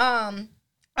 But I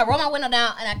rolled my window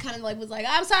down and I kind of was like,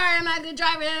 I'm sorry, I'm not a good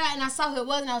driver. And I saw who it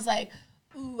was and I was like,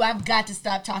 ooh, I've got to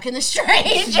stop talking to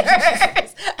strangers.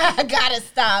 I gotta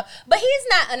stop. But he's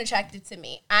not unattractive to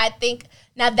me. I think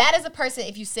now that is a person,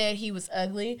 if you said he was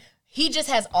ugly, he just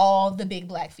has all the big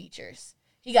black features.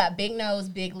 He got big nose,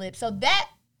 big lips. So that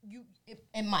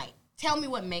it might. Tell me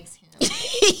what makes him.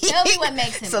 Tell me what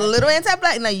makes him. It's a ugly. little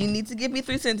anti-black. Now you need to give me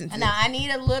 3 sentences. Now I need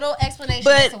a little explanation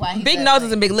as to why But he's big ugly.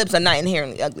 noses and big lips are not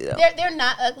inherently ugly though. They're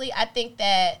not ugly. I think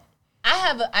that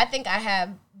I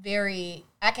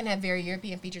can have very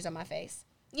European features on my face.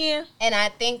 Yeah. And I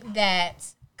think that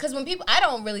because I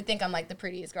don't really think I'm like the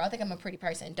prettiest girl. I think I'm a pretty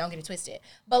person. Don't get it twisted.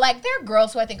 But like there are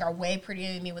girls who I think are way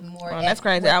prettier than me with more. Well, that's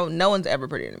crazy. No one's ever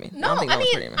prettier than me. No, I don't think I no one's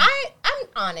mean, prettier than me. I'm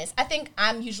honest. I think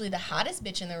I'm usually the hottest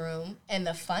bitch in the room and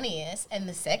the funniest and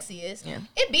the sexiest. Yeah.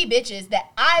 It be bitches that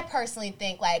I personally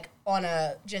think like on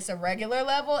just a regular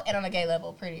level and on a gay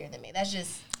level prettier than me. That's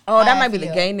just Oh, how that I might be the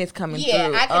feel. gayness coming Yeah,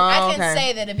 through. I can okay.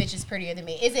 say that a bitch is prettier than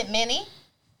me. Is it many?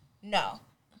 No.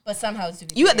 But some hoes do.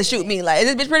 You have to shoot me. Like,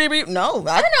 is this bitch pretty? No.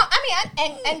 I don't know. I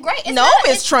mean, and great. It's No, not,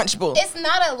 Miss Trunchbull. It's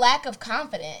not a lack of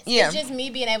confidence. Yeah. It's just me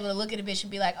being able to look at a bitch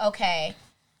and be like, okay,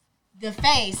 the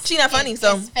face. She not funny,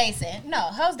 so- is facing. No,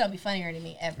 hoes don't be funnier than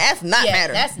me ever. That's not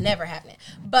matter. That's never happening.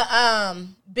 But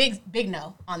big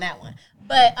no on that one.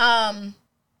 But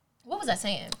what was I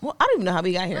saying? Well, I don't even know how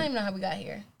we got I here. don't even know how we got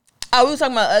here. Oh, we was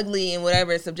talking about ugly and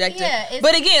whatever, it's subjective. Yeah, it's-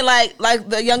 but again, like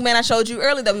the young man I showed you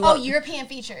earlier that we Oh, want. European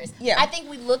features. Yeah. I think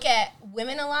we look at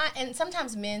women a lot, and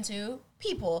sometimes men too,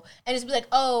 people, and just be like,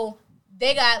 oh,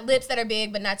 they got lips that are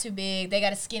big but not too big. They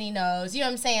got a skinny nose. You know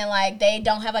what I'm saying? Like, they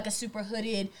don't have like a super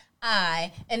hooded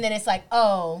eye. And then it's like,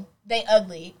 oh, they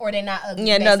ugly or they not ugly.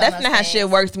 Yeah, based no, on that's those not how things. shit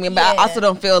works to me. But I Yeah. also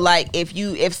don't feel like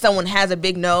if someone has a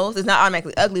big nose, it's not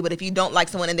automatically ugly. But if you don't like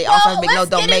someone and they also have a big nose,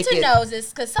 don't let's make get it. into noses,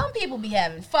 because some people be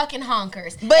having fucking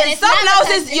honkers. But And it's some not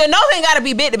noses, because your nose ain't gotta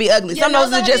be big to be ugly. your Some noses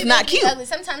nose are don't just be not big to be cute. ugly.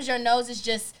 Sometimes your nose is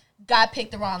just, God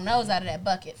picked the wrong nose out of that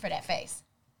bucket for that face.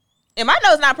 And my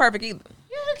nose not perfect either.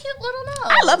 You have a cute little nose.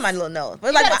 I love my little nose, but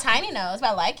You like got a tiny nose, but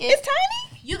I like it. it's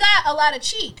tiny. You got a lot of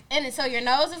cheek, and so your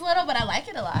nose is little, but I like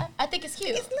it a lot. I think it's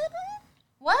cute. It's little.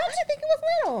 What? I didn't think it was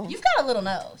little. You've got a little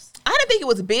nose. I didn't think it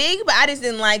was big, but I just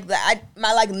didn't like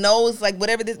my like nose, like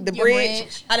whatever the Your bridge.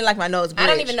 bridge. I didn't like my nose bridge. I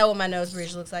don't even know what my nose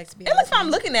bridge looks like, to be It looks honest. fine. I'm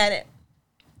looking at it.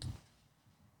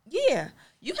 Yeah,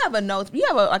 you have a nose. You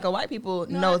have like a white people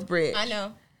nose bridge. I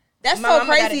know. That's My so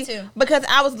mama got crazy it too. because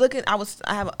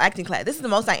I have an acting class. This is the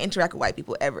most I interact with white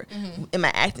people ever Mm-hmm. in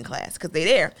my acting class because they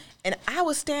there. And I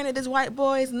was staring at this white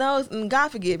boy's nose, and God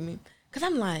forgive me, because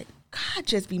I'm like, God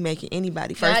just be making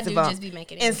anybody. First God of do all, just be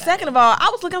making and anybody. second of all, I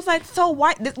was like, so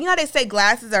white. You know how they say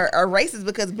glasses are racist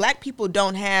because black people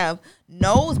don't have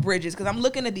nose bridges. Because I'm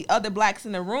looking at the other blacks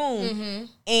in the room, Mm-hmm.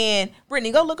 and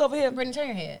Brittany, go look over here. Brittany, turn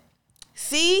your head.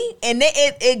 See, and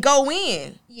it go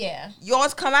in. Yeah.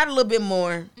 Yours come out a little bit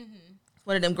more.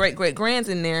 One of them great grands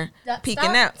in there Stop.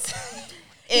 peeking out.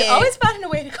 You always finding a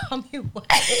way to call me white.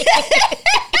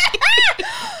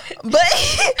 But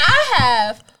I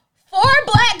have 4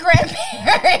 black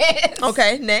grandparents.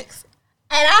 okay, next.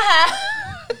 And I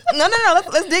have No.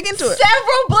 Let's dig into it.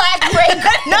 several black great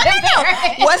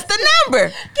grandparents. No. What's the number?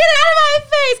 Get out of my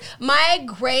face. My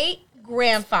great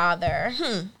grandfather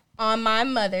on my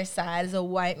mother's side is a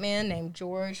white man named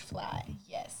George Fly.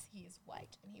 Yes, he is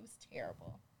white, and he was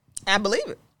terrible. I believe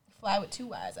it. Fly with 2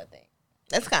 Y's, I think.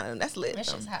 That's lit. That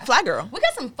shit's hot. Fly girl. We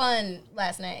got some fun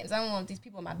last names. I don't want these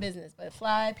people in my business, but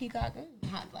Fly, Peacock,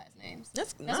 hot last names.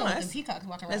 That's That's nice. all the peacocks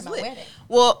walking around That's at my lit. wedding.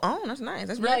 Well, that's nice.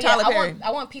 That's really Tyler Perry.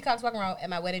 I want peacocks walking around at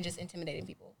my wedding just intimidating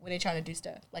people when they're trying to do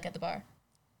stuff, like at the bar.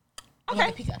 I want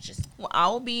Okay. the peacocks just... Well, I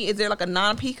will be. Is there like a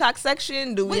non-peacock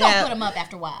section? Do we We gonna have? put them up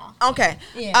after a while. Okay.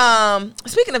 Yeah.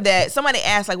 Speaking of that, somebody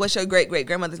asked like, "What's your great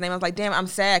grandmother's name?" I was like, "Damn, I'm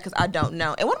sad because I don't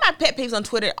know." And one of my pet peeves on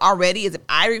Twitter already is if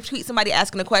I retweet somebody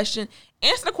asking a question,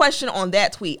 answer the question on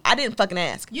that tweet. I didn't fucking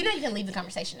ask. You know you can leave the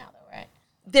conversation now, though, right?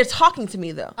 They're talking to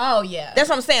me though. Oh, yeah. That's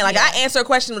what I'm saying. Like, Yeah. I answer a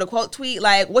question with a quote tweet,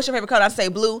 like, "What's your favorite color?" I say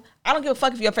blue. I don't give a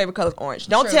fuck if your favorite color is orange.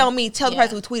 Don't True. tell me. Tell the Yeah.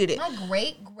 person who tweeted it. My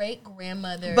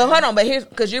great-great-grandmother... But hold on. But here's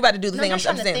because you're about to do the No, thing. I'm I'm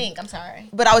trying to saying. think. I'm sorry.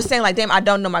 But I was saying, like, damn, I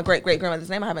don't know my great grandmother's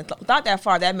name. I haven't thought that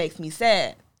far. That makes me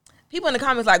sad. People in the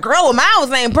comments like, girl, well, mine was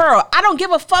named Pearl. I don't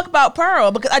give a fuck about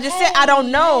Pearl because I just said I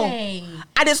don't know. Hey.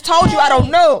 I just told you I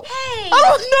don't know. Hey. I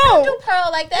don't know. do Pearl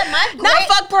like that. My Not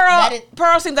fuck Pearl. That is-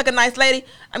 Pearl seems like a nice lady.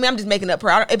 I mean, I'm just making up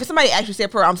Pearl. If somebody actually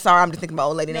said Pearl, I'm sorry. I'm just thinking about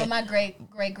old lady No, name. my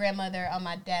great-great-grandmother on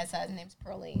my dad's side, her name's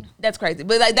Pearline. That's crazy.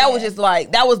 But like that was Yeah. just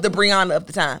like that was the Brianna of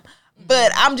the time.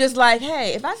 But I'm just like,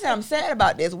 hey, if I say I'm sad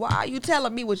about this, why are you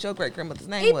telling me what your great grandmother's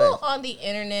name People was? on the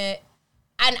internet,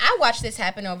 and I watched this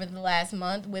happen over the last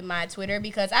month with my Twitter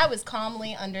because I was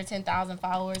calmly under 10,000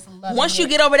 followers. Loving Once you it.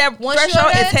 get over that Once you threshold,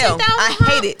 over it's that hell. 10,000 I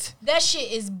hump, hate it. That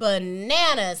shit is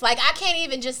bananas. Like I can't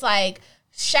even just like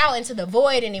shout into the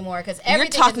void anymore because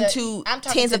everything. talking is to I'm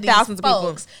talking tens to of these thousands of people.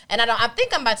 folks, and I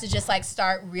think I'm about to just like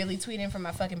start really tweeting from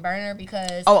my fucking burner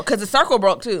because Oh, because the circle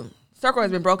broke too. Circle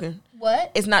has been broken. what?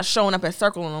 It's not showing up as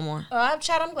circle no more. Oh,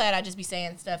 I'm glad I just be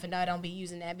saying stuff and I don't be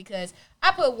using that because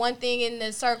I put one thing in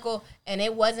the circle and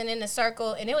it wasn't in the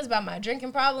circle and it was about my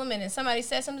drinking problem and then somebody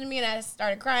said something to me and I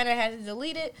started crying and I had to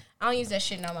delete it. I don't use that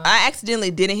shit no more. I accidentally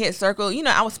didn't hit circle. You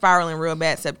know, I was spiraling real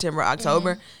bad September,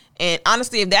 October. Mm-hmm. And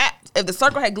honestly, if the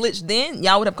circle had glitched then,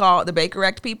 y'all would have called the Baker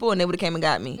Act people and they would have came and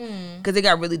got me. Because it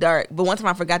got really dark. But one time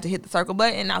I forgot to hit the circle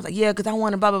button and I was like, yeah, because I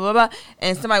want to blah, blah, blah, blah.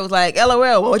 And somebody was like,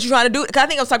 LOL, what you trying to do? Because I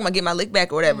think I was talking about getting my lick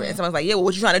back or whatever. And somebody was like, yeah, well,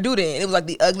 what you trying to do then? And it was like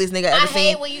the ugliest nigga I I ever seen.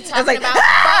 hate when you I was talking like, about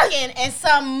 "Ah!" fucking and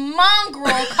some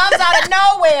mongrel comes out of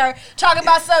nowhere talking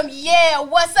about some, yeah,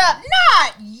 what's up?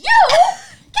 Not you!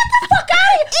 Get the fuck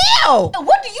out of here! Ew!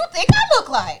 What do you think I look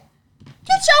like?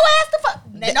 Get your ass the fuck...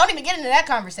 Don't even get into that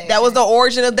conversation. That was the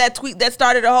origin of that tweet that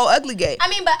started the whole ugly gate. I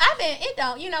mean,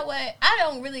 but you know what?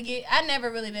 I never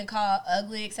really been called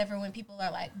ugly except for when people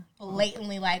are like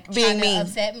blatantly like Being trying to mean.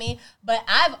 upset me. But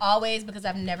I've always, because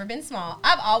I've never been small,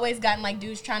 I've always gotten like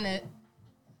dudes trying to.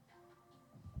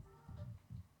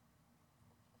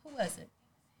 Who was it?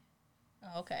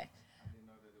 Oh, okay.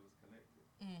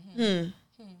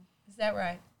 Is that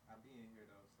right?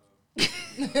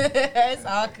 It's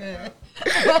all good.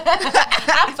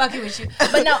 I'm fucking with you.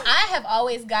 But no, I have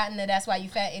always gotten that's why you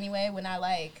fat anyway when I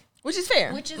like. Which is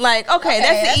fair. Which is- like, okay, okay,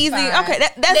 that's that's the easy. fine. Okay,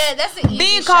 that's an easy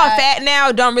being called shot. fat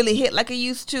now don't really hit like it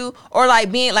used to, or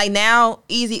like being like now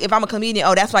easy. If I'm a comedian,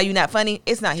 oh, that's why you're not funny.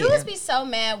 It's not Dudes hitting. be so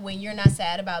mad when you're not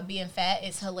sad about being fat.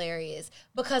 It's hilarious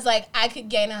because like I could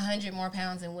gain 100 more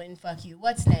pounds and wouldn't fuck you.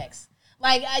 What's next?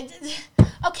 Like,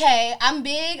 okay, I'm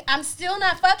big. I'm still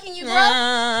not fucking you, bro.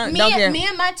 Don't care. Me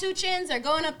and my 2 chins are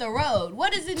going up the road.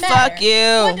 What does it matter? Fuck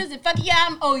you. What does it? Fuck yeah.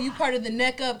 You part of the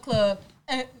neck up club.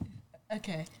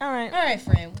 Okay. All right. All right,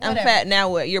 friend. I'm Whatever. fat now.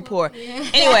 What? You're poor.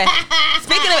 Anyway,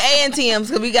 speaking of A&Tms,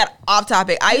 because we got off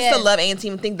topic. I used to Yes. love A&T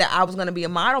and think that I was going to be a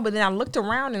model, but then I looked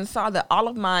around and saw that all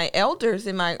of my elders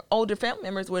and my older family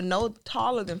members were no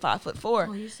taller than 5'4".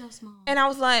 Oh, you're so small. And I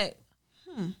was like,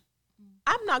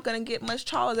 I'm not going to get much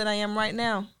taller than I am right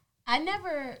now. I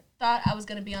never thought I was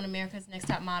gonna be on America's Next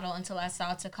Top Model until I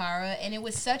saw Takara, and it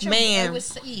was such a Man.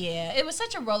 it was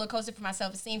such a roller coaster for my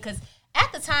self esteem because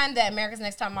at the time that America's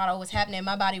Next Top Model was happening,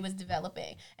 my body was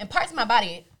developing, and parts of my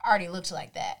body already looked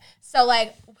like that. So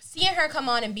like seeing her come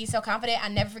on and be so confident, I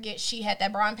never forget she had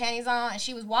that bra and panties on and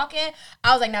she was walking.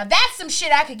 I was like, now that's some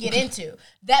shit I could get into.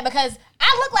 That because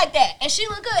I look like that, and she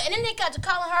look good. And then they got to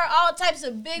calling her all types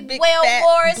of big Big, whale fat,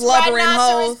 wars, blubbering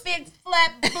rhinoceros, hoes. big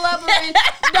flat blubbering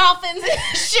dolphins and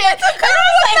shit. And I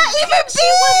was She was not even she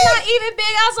was not even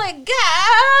big. I was like,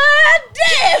 God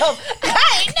damn,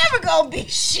 I ain't never gonna be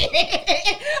shit.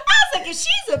 I was like, if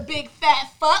she's a big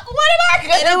fat fuck, what am I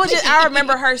gonna And it was be? just, I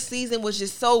remember her season was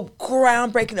just so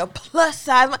groundbreaking, a plus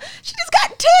size. She just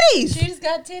got titties. She just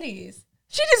got titties.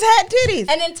 She just had titties.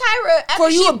 And then Tyra, after For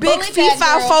you she a big bullied that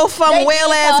fee-fi-fo girl, fum they whale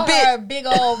did ass call her bitch. big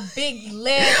old big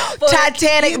leg foot,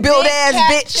 Titanic you built big ass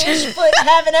bitch. catfish foot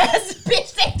having ass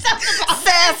bitch. They talking about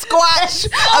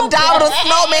Sasquatch, so abdominal bad.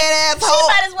 snowman She asshole.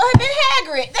 might as well have been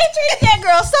Hagrid. They treated that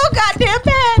girl so goddamn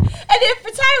bad. And then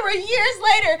for Tyra, years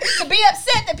later, to be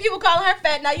upset that people calling her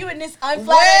fat, now you in this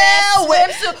unflattered ass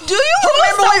swimsuit. Do you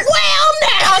remember when? Well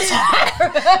now,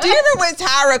 Tyra. Do you remember when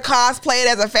Tyra cosplayed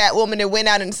as a fat woman and went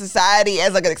out in society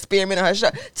as like an experiment on her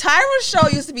show? Tyra's show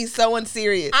used to be so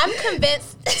unserious. I'm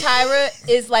convinced Tyra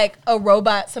is like a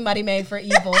robot somebody made for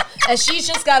evil. And she's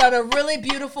just got on a really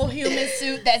beautiful human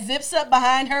suit that zips up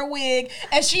behind her wig.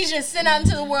 And she's just sent out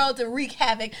into the world to wreak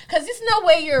havoc. Because there's no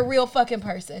way you're a real fucking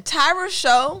person. Tyra's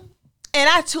show, and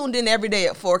I tuned in every day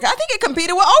at 4. I think it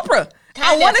competed with Oprah.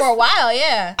 Kind of for a while,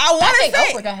 yeah. I think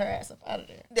say- Oprah got her ass up out of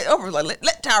there. Oprah's like,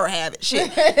 let Tyra have it. Shit.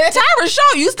 Tyra's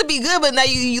show used to be good, but now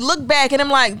you look back and I'm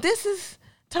like, this is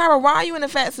Tyra. Why are you in a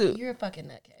fat suit You're a fucking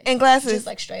nutcase. and glasses? Just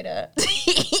like straight up.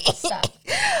 Stop.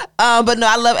 But no,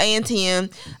 I love A&TM.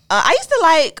 I used to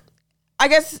like, I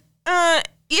guess, it's I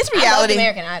reality. loved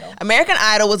American Idol. American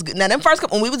Idol was good. Now, them first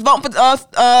couple, when we was voting for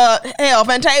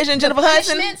Fantasia and Jennifer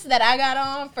Hudson. Punishments that I got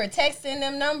on for texting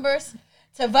them numbers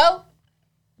to vote,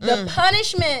 the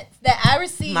punishments that I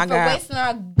received My for God. wasting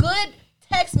our good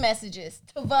text messages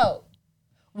to vote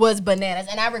was bananas,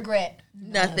 and I regret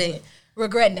Nothing.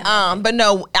 Regret nothing. But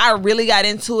no, I really got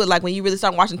into it like when you really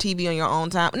start watching TV on your own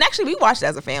time. And actually, we watched it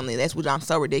as a family. That's what I'm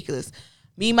so ridiculous.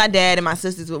 Me, my dad, and my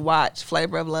sisters would watch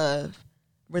Flavor of Love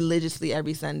religiously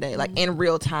every Sunday, like in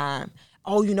real time.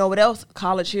 Oh, you know what else?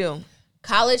 College Hill.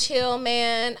 College Hill,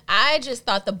 man, I just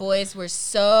thought the boys were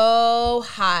so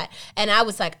hot. And I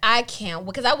was like, I can't,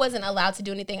 because I wasn't allowed to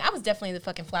do anything. I was definitely the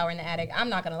fucking flower in the attic. I'm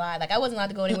not going to lie. Like, I wasn't allowed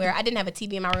to go anywhere. I didn't have a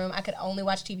TV in my room. I could only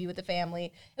watch TV with the family.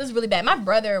 It was really bad. My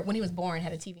brother, when he was born,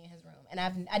 had a TV in his room. And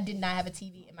I did not have a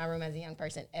TV in my room as a young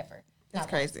person ever. That's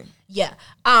crazy. Yeah.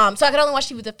 So I could only watch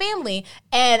TV with the family.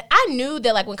 And I knew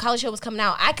that, like, when College Hill was coming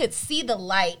out, I could see the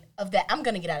light of that. I'm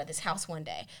going to get out of this house one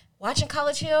day. Watching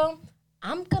College Hill,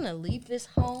 I'm going to leave this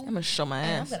home. I'm going to show my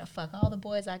And I'm ass. going to fuck all the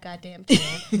boys I goddamn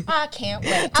can. I can't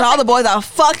wait. To all the boys I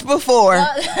fucked before.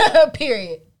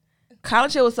 Period.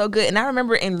 College Hill was so good. And I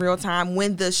remember in real time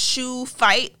when the shoe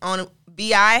fight on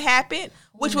BI happened,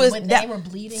 which was When that they were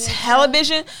bleeding and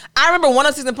television. I remember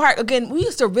 106 in Park. Again, we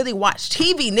used to really watch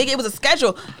TV, nigga. It was a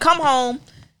schedule. Come home,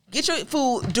 get your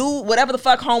food, do whatever the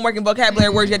fuck homework and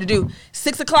vocabulary words you had to do.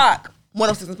 6 o'clock,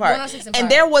 106 in Park. 106 in And Park.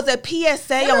 there was a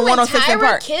PSA Remember on when 106 in Tyra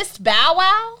Park. kissed Bow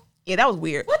Wow? Yeah, that was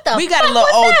weird. What the we got fuck a little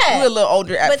was old. that? We were a little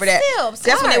older But for that. still,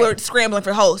 That's when they sorry. were scrambling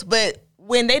for hosts. But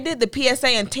when they did the PSA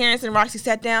and Terrence and Roxy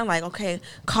sat down, like, okay,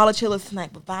 College Hill is tonight,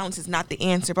 but violence is not the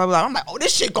answer. Blah blah blah. I'm like, oh,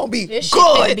 this shit gonna be This shit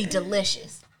good. gonna be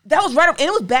delicious. That was right up, and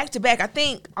it was back to back.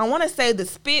 I want to say the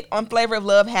spit on Flavor of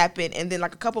Love happened, and then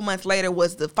like a couple months later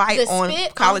was the fight The on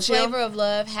spit College on Hill. Flavor of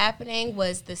Love happening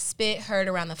was the spit heard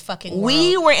around the fucking world.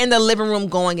 We were in the living room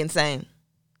going insane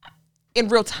in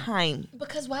real time.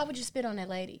 Because why would you spit on that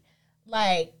lady?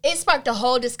 Like, it sparked a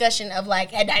whole discussion of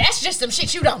like, hey, that's just some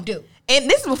shit you don't do. And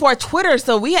this is before Twitter,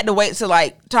 so we had to wait till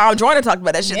like Tom Joyner talked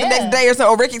about that shit Yeah. the next day or so.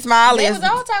 Or Ricky Smiley, They was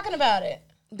all talking about it.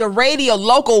 the radio,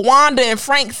 local Wanda and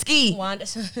Frank Ski. Wanda.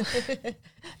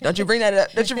 Don't you bring that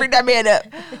up? Don't you bring that man up?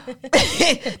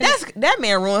 That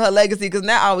man ruined her legacy because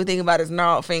now all we think about is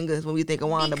gnarled fingers when we think of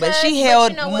Wanda. But she Because- held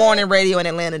but you know what? morning radio in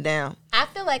Atlanta down. I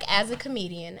feel like as a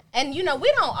comedian, and you know,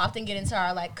 we don't often get into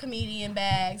our like comedian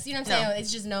bags. You know what I'm No. saying?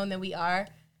 It's just known that we are.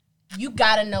 You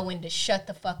gotta know when to shut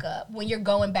the fuck up when you're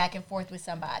going back and forth with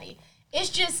somebody. It's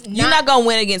just You're not gonna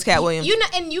win against Cat Williams. You know,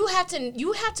 and you have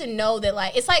to know that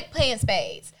like it's like playing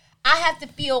spades. I have to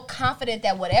feel confident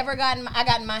that whatever I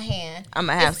got in my hand,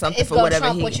 I'ma have something it's for gonna whatever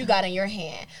trump he what got. you got in your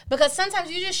hand. Because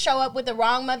sometimes you just show up with the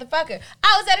wrong motherfucker.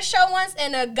 I was at a show once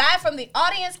and a guy from the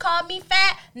audience called me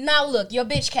fat. Now look, your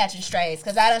bitch catching strays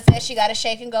because I done said she got a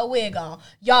shake and go wig on.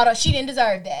 Y'all don't, she didn't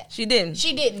deserve that. She didn't.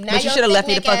 She didn't. Now But you your shoulda left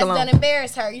me the thick fuck ass alone. done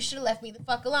embarrassed her. You should have left me the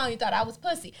fuck alone. You thought I was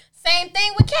pussy. Same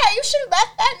thing with Kat. You should have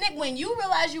left that nigga when you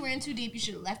realized you were in too deep. You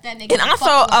should have left that nigga. And the also,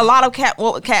 fuck a alone. lot of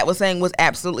what Kat was saying was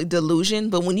absolutely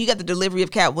delusion. But when you got the delivery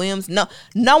of Cat Williams. No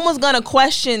one's gonna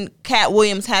question Cat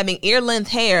Williams having ear length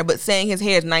hair, but saying his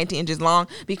hair is 19 inches long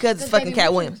because it's fucking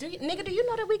Cat Williams. Nigga, do you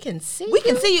know that we can see? We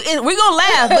can see you. And we're gonna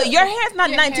laugh, but your hair's not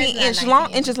Your 19 hair's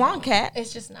not inches long, Cat.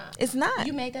 It's just not. It's not.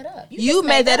 You made that up. You just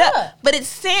made that up. But it's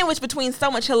sandwiched between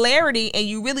so much hilarity, and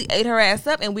you really ate her ass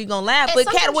up, and we gonna laugh. And But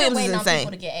sometimes Cat Williams you're is waiting on people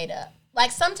insane. to get ate up.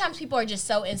 Like, sometimes people are just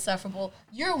so insufferable.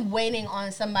 You're waiting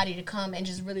on somebody to come and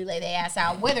just really lay their ass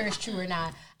out, whether it's true or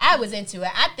not. I was into it.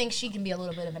 I think she can be a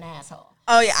little bit of an asshole.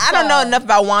 Oh yeah, I don't know enough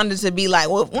about Wanda to be like,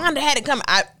 well, if Wanda had it come.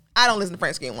 I don't listen to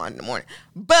Frank and Wanda in the morning,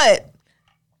 but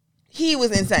he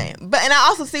was insane. And I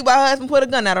also see why her husband put a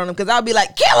gun out on him, because I'll be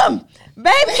like, kill him, babe, kill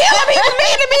him. He was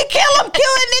mean to me. Kill him,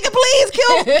 kill that nigga,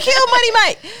 please, kill Money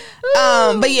Mike.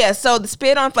 But yeah, so the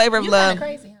spit on Flavor of You Love.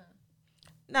 kind of crazy, huh?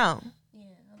 No, Yeah,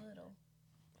 a little.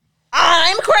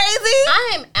 I'm crazy.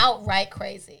 I am outright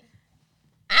crazy.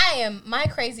 My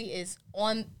crazy is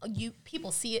on you.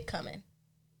 People see it coming.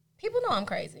 People know I'm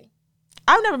crazy.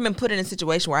 I've never been put in a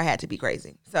situation where I had to be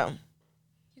crazy. So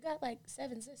You got like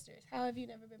 7 sisters. How have you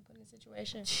never been put in a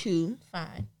situation? 2.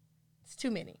 Fine. It's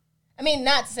too many. I mean,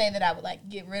 not to say that I would like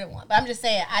get rid of one, but I'm just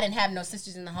saying I didn't have no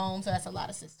sisters in the home, so that's a lot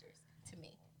of sisters to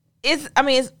me.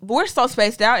 We're so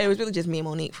spaced out. It was really just me and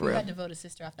Monique for You real. had to vote a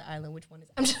sister off the island. Which one is?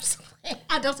 I'm just playing.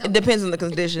 I don't. It depends on the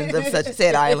conditions of such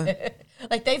said island.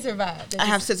 Like they survived. I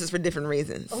have sisters for different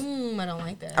reasons. I don't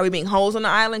like that. Are we being hoes on the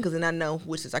island? Because then I know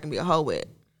which sister I can be a hoe with.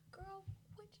 Girl,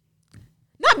 which?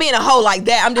 Not being a hoe like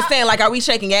that. I'm just saying, like, are we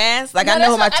shaking ass? Like, No, I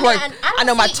know that's my what- twerk. I mean, I don't I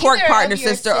know my see twerk either partner of your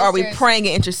sister. Are we sisters- praying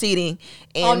and interceding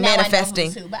and Now I know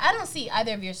manifesting? who too, but I don't see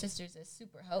either of your sisters as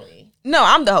super hoey. No,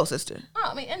 I'm the hoe sister.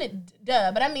 Oh, I mean,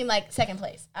 duh, but I mean like second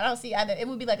place. I don't see either. It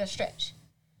would be like a stretch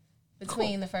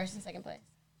between the first and second place.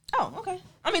 Oh, okay.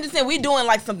 I mean, just saying, we doing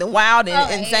like something wild and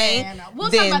Okay, insane. yeah, no. We'll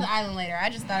then, talk about the island later. I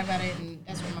just thought about it, and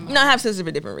that's what my mom. You know, I have sisters for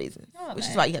different reasons, Oh, which is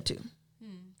okay. why you have 2.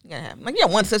 You gotta have, like, you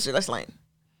have one sister. That's lame.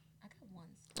 I got one.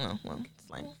 Oh, well, it's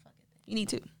lame. Well, fuck it. You need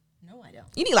 2. No, I don't.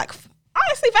 You need like,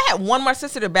 honestly, if I had one more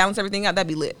sister to balance everything out, that'd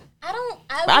be lit. I don't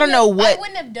don't know what- I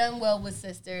wouldn't have done well with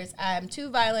sisters. I'm too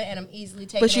violent, and I'm easily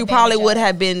taken. But you probably advantage would of.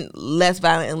 have been less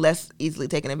violent and less easily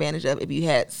taken advantage of if you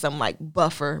had some like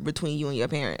buffer between you and your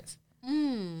parents.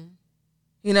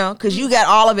 You know, because you got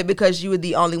all of it because you were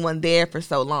the only one there for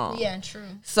so long. Yeah, true.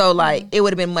 So like it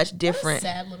would have been much different.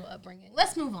 Sad little upbringing.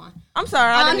 Let's move on. I'm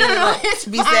sorry, I didn't No, mean no, to it's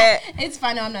be fine. sad. It's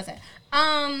fine. No, I'm not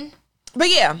sad. But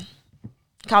yeah,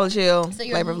 College Hill, So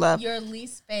Flavor of Love. your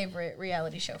least favorite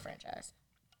reality show franchise?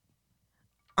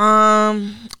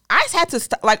 I just had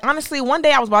to like honestly. One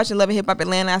day I was watching Love and Hip Hop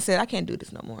Atlanta. I said I can't do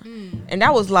this no more, and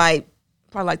that was like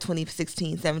probably like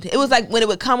 2016, 17. It was like when it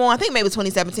would come on. I think maybe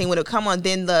 2017 when it would come on.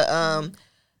 Then the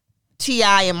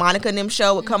T.I. and Monica and them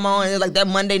show would come on. And it was like that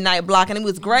Monday night block, and it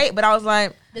was great. But I was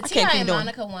like, The I T.I. can't keep and doing.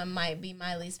 Monica one might be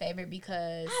my least favorite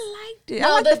because I liked it. No,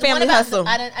 I like the one Family about Hustle.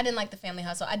 I didn't like the Family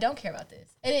Hustle. I don't care about this.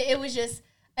 It was just,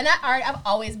 and I've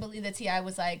always believed that T.I.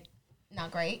 was like not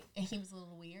great, and he was a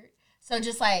little weird. So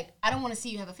just like I don't want to see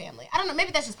you have a family. I don't know.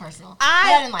 Maybe that's just personal. But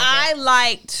I didn't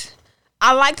like it.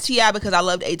 I liked T.I. because I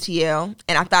loved ATL,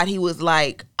 and I thought he was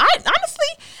like, honestly,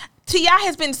 T.I.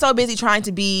 has been so busy trying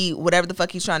to be whatever the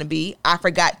fuck he's trying to be. I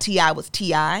forgot T.I. was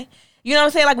T.I. You know what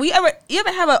I'm saying? Like, you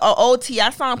ever have an old T.I.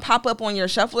 song pop up on your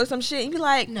shuffle or some shit, and you be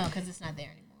like, No, because it's not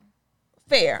there anymore.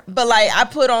 fair. But like, I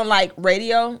put on like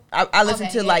radio. I listen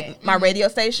Okay, to yeah, like yeah. my radio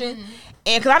station.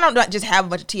 And because I don't just have a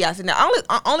bunch of T.I. sitting there.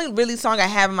 Only really song I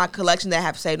have in my collection that I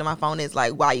have saved on my phone is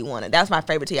like Why You Want It. That's my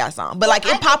favorite T.I. song. But like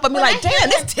it pop up, me when I like, hear damn,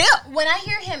 him- this tip. When I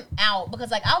hear him out, because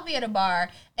like I'll be at a bar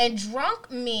and drunk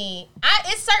me,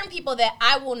 it's certain people that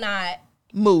I will not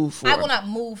Move. I will not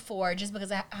move for just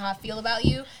because of how I feel about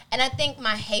you. And I think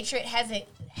my hatred hasn't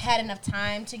had enough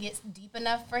time to get deep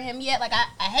enough for him yet. Like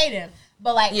I hate him,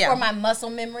 but like Yeah. for my muscle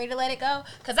memory to let it go.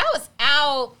 Because I was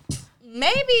out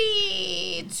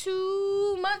maybe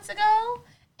 2 months ago,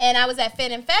 and I was at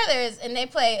Fin and Feathers, and they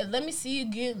played "Let Me See You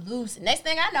Get Loose." And next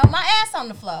thing I know, my ass on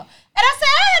the floor. And I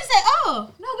had to say,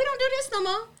 "Oh no, we don't do this no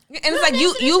more." And We it's don't like you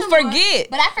dance to this no more. forget.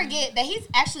 But I forget that he's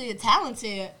actually a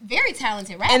talented, very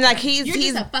talented rapper. And, like, You're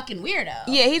he's- just a fucking weirdo.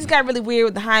 Yeah, he's got really weird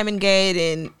with the Hyman Gate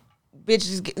and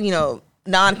bitches, you know,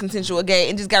 non-consensual gate,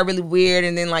 and just got really weird,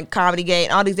 and then like comedy gate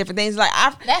and all these different things. Like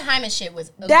That Hyman shit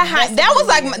was that was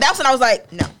like weird. that's when I was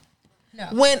like, no. No.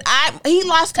 When he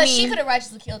lost Because she me. could have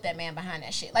righteously killed that man behind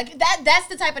that shit. Like that's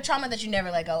the type of trauma that you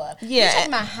never let go of. Yeah. You talking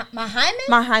about my hymen?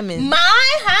 My hymen. My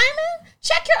hymen?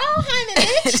 Check your own hymen,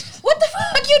 bitch. What the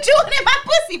fuck you doing in my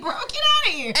pussy, bro? Get out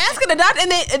of here. Asking the doctor,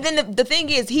 and then the thing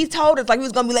is, he told us like he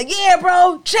was gonna be like, yeah,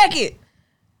 bro, check it.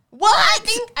 What?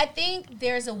 I think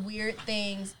there's a weird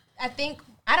things. I think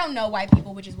I don't know white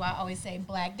people, which is why I always say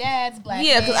black dads, black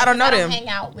Yeah, 'cause I don't know them. hang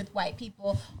out with white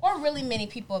people or really many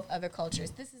people of other cultures.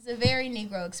 This is a very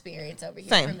Negro experience over here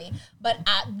Same. for me. But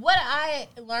what I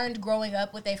learned growing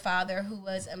up with a father who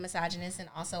was a misogynist and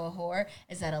also a whore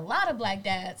is that a lot of black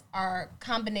dads are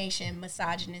combination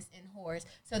misogynists and whores.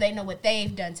 So they know what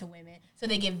they've done to women. So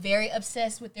they get very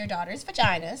obsessed with their daughters'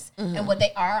 vaginas and what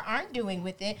they aren't doing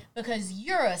with it because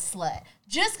you're a slut.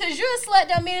 Just because you're a slut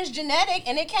don't mean it's genetic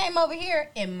and it came over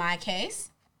here. In my case,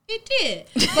 it did.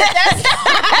 But that's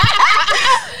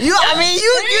You got that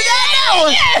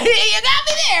one. yeah, you got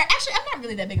me there. Actually, I'm not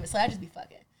really that big of a slut. I just be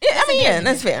fucking. Yeah, I mean, yeah,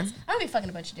 that's fair. I don't be fucking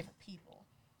a bunch of different people.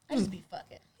 I just be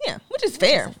fucking. Yeah, which is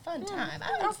fair. It's a fun time.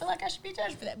 I don't feel like I should be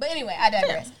judged for that. But anyway, I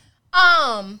digress.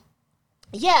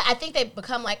 Yeah, I think they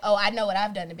become like, oh, I know what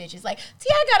I've done to bitches. Like,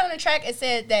 T.I. got on the track and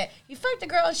said that he fucked a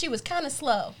girl and she was kind of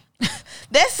slow.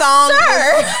 That song,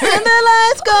 Sir. When the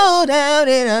lights go down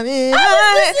and I'm in. I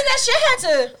was listening, that shit had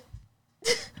to.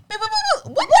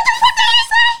 What the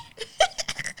fuck did he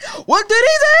say? What did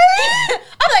he say?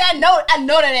 I'm like, I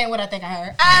know that ain't what I think I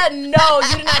heard. I know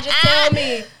you did not just tell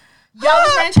me. Y'all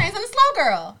was running trains on a slow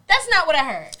girl. That's not what I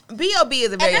heard. B.O.B.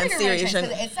 is a very And unserious young.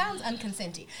 it sounds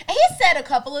unconsenty. And he said a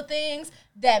couple of things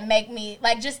that make me,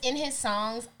 like, just in his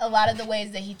songs, a lot of the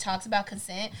ways that he talks about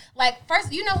consent. Like,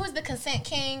 first, you know who's the consent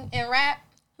king in rap?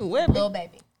 Lil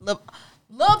Baby. Lil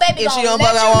Baby If she gonna don't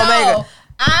let fuck, I you won't make her. know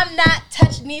I'm not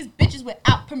touching these bitches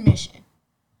without permission.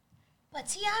 But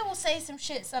T.I. will say some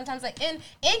shit sometimes. Like, in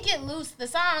Get Loose, the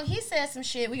song, he says some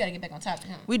shit. We got to get back on topic,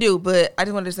 huh? We do, but I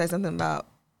just wanted to say something about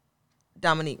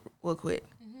Dominique real quick.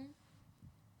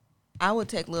 I would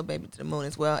take Lil Baby to the moon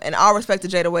as well. And all respect to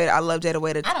Jada Waiter. I love Jada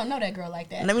Waiter. I don't know that girl like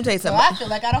that. Let me tell you So something. I feel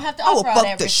like I don't have to I will offer all fuck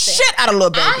that the respect. shit out of Lil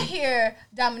Baby. I hear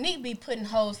Dominique be putting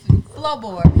hoes through the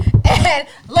floorboard. And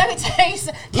let me tell you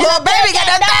something. Lil Baby got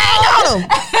that thing on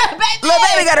him. Lil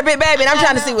Baby got a big baby, and I'm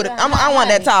trying to see what I want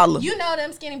that taller. You know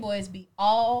them skinny boys be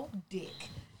all dick.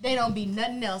 They don't be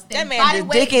nothing else. Their That man body just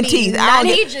weight dick and be teeth. nothing.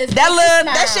 I He don't just get that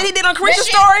smile. shit he did on Carisha's That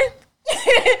shit- story.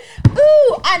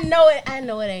 Ooh, I know it. I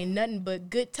know it ain't nothing but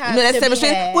good times. You know that to be 7th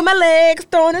Street had. with my legs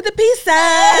thrown at the peace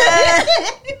sign.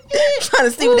 Trying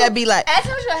to see what that be like. I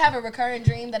told you I have a recurring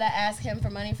dream that I ask him for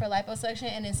money for liposuction,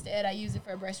 and instead I use it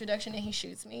for a breast reduction, and he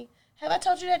shoots me. Have I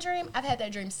told you that dream? I've had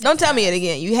that dream. 6 Don't tell me it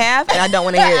again. You have, and I don't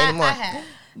want to hear it anymore. I have.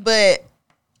 But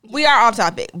we are off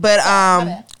topic. But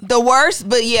bad. the worst.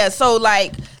 But yeah, so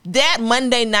like that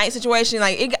Monday night situation,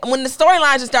 like when the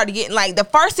storylines just started getting like the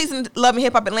first season of Love and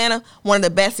Hip Hop Atlanta, one of the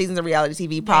best seasons of reality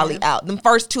TV probably out. The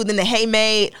first two, then the Hey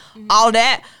Maid, all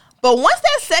that. But once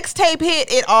that sex tape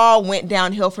hit, it all went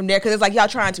downhill from there because it's like y'all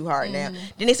trying too hard now.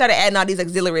 Then they started adding all these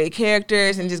auxiliary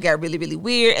characters and just got really, really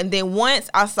weird. And then once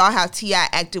I saw how T.I.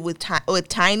 acted with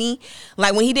Tiny,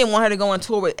 like when he didn't want her to go on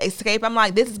tour with Escape, I'm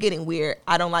like, this is getting weird.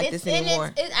 I don't like this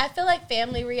anymore. I feel like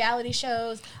family reality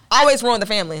shows. Always ruin the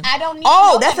family. I don't need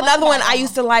Oh, to know that's much another one about I them.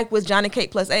 used to like was Johnny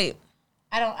Cake plus 8.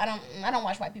 I don't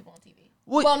watch white people on TV.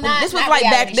 Well, not this was not like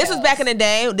back. reality This was shows. back in the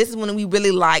day. This is when we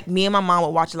really like. Me and my mom would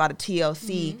watch a lot of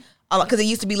TLC because it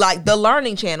used to be like the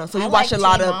Learning Channel. So we I watched like a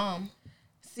lot Teen of. Mom.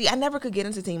 See, I never could get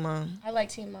into Teen Mom. I like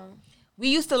Teen Mom. We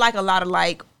used to like a lot of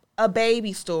like A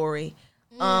Baby Story,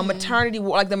 maternity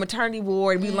ward, like the maternity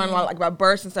ward. We learned a lot like about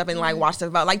births and stuff, and like watch stuff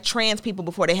about like trans people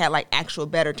before they had like actual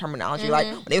better terminology. Like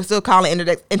when they were still calling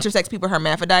intersex people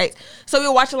hermaphrodites. So we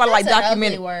would watch a lot of like That's an ugly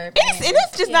documentary. word, And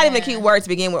it's just not even a cute word to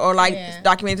begin with, or like Yeah.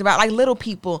 documentaries about like little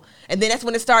people. And then that's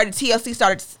when it started. TLC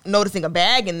started noticing a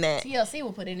bag in that. TLC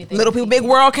will put anything. Little on People, TV. Big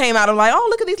World came out of like, oh,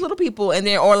 look at these little people, and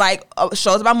then or like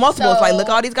shows about multiples, like look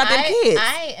at all these goddamn kids.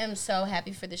 I am so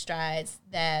happy for the strides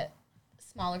that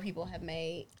smaller people have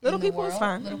made. Little in the people is world.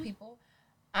 fine. Little people.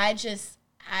 I just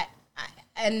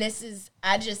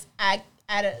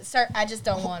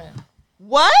don't want to.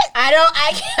 What?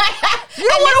 I can't. You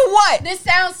don't want to what? This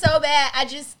sounds so bad.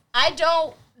 I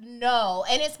don't know.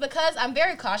 And it's because I'm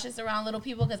very cautious around little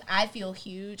people because I feel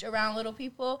huge around little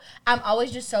people. I'm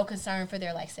always just so concerned for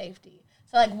their like safety.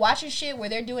 So like watching shit where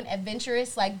they're doing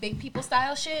adventurous like big people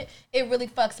style shit, it really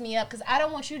fucks me up because I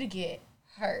don't want you to get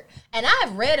hurt. And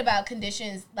I've read about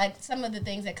conditions, like some of the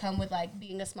things that come with like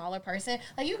being a smaller person.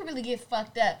 Like you can really get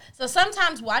fucked up. So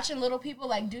sometimes watching little people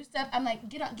like do stuff, I'm like,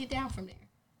 get down from there.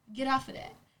 Get off of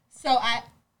that. So I'm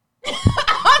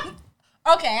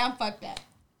fucked up.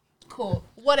 Cool.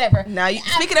 Whatever. Now,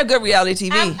 speaking of good reality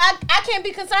TV, I can't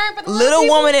be concerned for the Little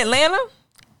people. Woman Atlanta,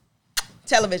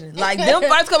 television. Like them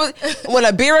first couple, when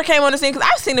Abira came on the scene, because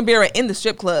I've seen Abira in the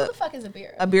strip club. Who the fuck is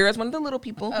Abira? Abira is one of the little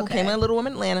people who Okay. came in Little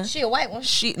Woman Atlanta. She a white one.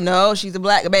 She's a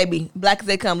black baby, black as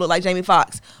they come, look like Jamie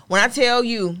Foxx. When I tell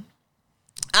you,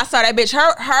 I saw that bitch.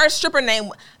 Her stripper name.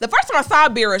 The first time I saw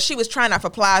Bira, she was trying out for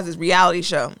Plaza's reality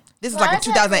show. This is like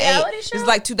in Plaza had a 2008. reality This show? is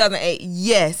like 2008.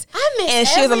 Yes. I miss And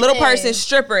she was a little everything. person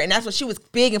stripper, and that's what she was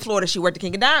big in Florida. She worked at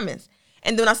King of Diamonds.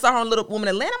 And then when I saw her on Little Woman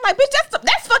Atlanta, I'm like, bitch,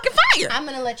 that's fucking fire. I'm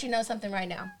gonna let you know something right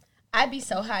now. I'd be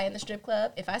so high in the strip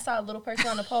club. If I saw a little person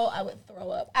on the pole, I would throw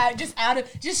up.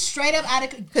 Just straight up out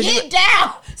of get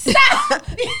down. Stop.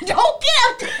 Don't get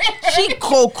up there. She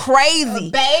go crazy.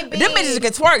 Baby. Them bitches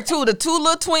can twerk too. The two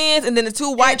little twins and then the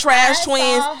two white If trash I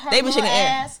twins. saw her They be shaking little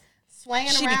ass.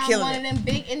 swinging She be around killing one it. of them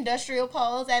big industrial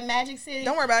poles at Magic City.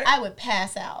 Don't worry about it. I would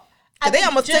pass out. They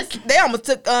almost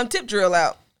took Tip Drill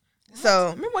out. So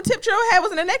remember when Tip Drill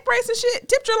was in a neck brace and shit?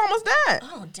 Tip Drill almost died.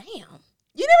 Oh damn.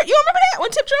 You remember that when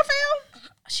Tip Drill fell?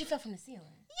 She fell from the ceiling.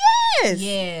 Yes.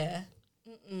 Yeah.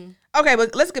 Okay,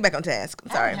 but let's get back on task.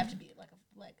 I'm I sorry. would have to be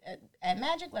like at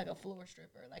Magic like a floor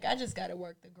stripper. Like I just got to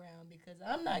work the ground because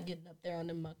I'm not getting up there on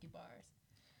the monkey bars.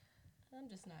 I'm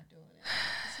just not doing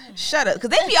it. Shut up, because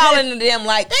they be all in the damn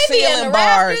like They be in ceiling the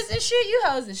bars. rafters and shit. You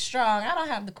hoes is strong. I don't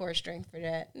have the core strength for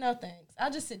that. No thanks. I'll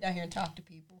just sit down here and talk to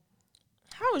people.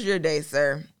 How was your day,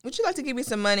 sir? Would you like to give me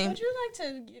some money? Would you like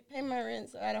to pay my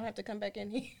rent so I don't have to come back in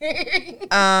here?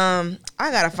 I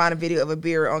gotta find a video of a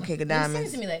beer on King of Send it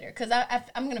Diamonds. to me later because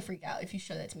I'm gonna freak out if you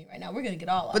show that to me right now. We're gonna get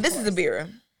all off. But this is a course. beer.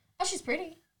 Oh, she's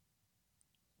pretty.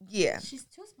 Yeah. She's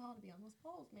too small to be on those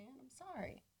poles, man. I'm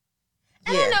sorry.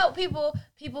 And Yeah. I know people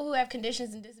who have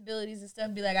conditions and disabilities and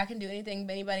stuff be like, I can do anything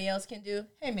anybody else can do.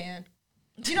 Hey, man,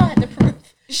 you don't have to prove.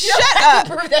 Shut up.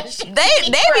 Prove that shit. They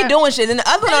be doing shit. And the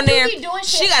other one on They do there, be doing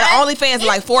she shit. got an OnlyFans with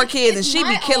like 4 kids, and It's she be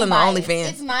my killing own the bias. OnlyFans.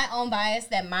 It's my own bias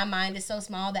that my mind is so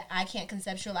small that I can't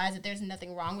conceptualize that there's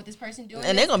nothing wrong with this person doing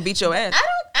And this. they're gonna beat your ass.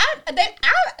 I'm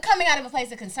coming out of a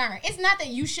place of concern. It's not that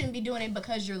you shouldn't be doing it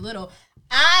because you're little.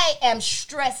 I am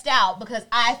stressed out because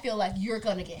I feel like you're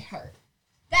gonna get hurt.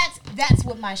 That's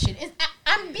what my shit is.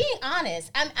 I'm being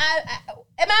honest. Am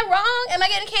I wrong? Am I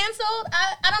getting canceled?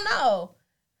 I don't know.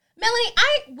 Melanie,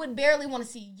 I would barely want to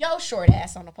see your short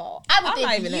ass on the pole. I would I'm not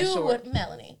think even that you short. would,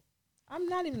 Melanie. I'm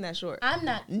not even that short. I'm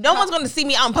not. No one's gonna see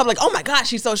me out in public. Oh my gosh,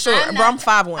 she's so short. I'm Bro, I'm not-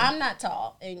 5'1". I'm not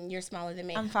tall, and you're smaller than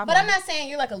me. I'm 5'1". But I'm not saying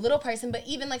you're like a little person. But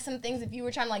even like some things, if you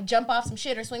were trying to like jump off some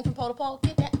shit or swing from pole to pole,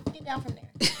 get down from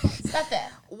there. Stop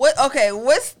that.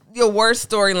 What's your worst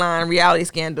storyline reality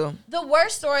scandal? The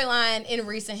worst storyline in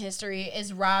recent history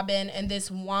is Robin and this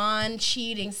Juan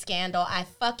cheating scandal. I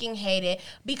fucking hate it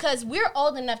because we're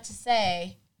old enough to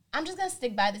say, I'm just gonna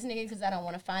stick by this nigga because I don't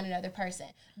want to find another person.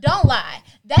 Don't lie.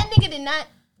 That nigga did not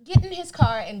get in his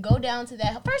car and go down to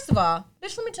that. First of all,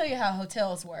 bitch, let me tell you how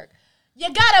hotels work.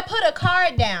 You gotta put a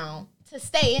card down to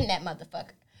stay in that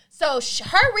motherfucker. So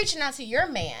her reaching out to your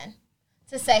man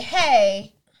to say,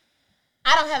 hey,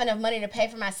 I don't have enough money to pay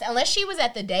for myself. Unless she was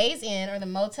at the Days Inn or the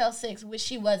Motel 6, which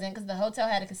she wasn't because the hotel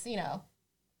had a casino.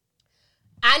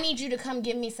 I need you to come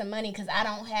give me some money because I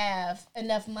don't have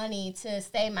enough money to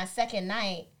stay my second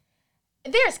night.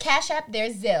 There's Cash App,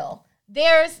 there's Zelle.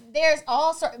 There's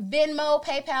all sorts, Venmo,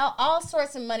 PayPal, all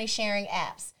sorts of money sharing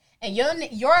apps. And your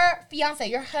fiance,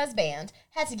 your husband,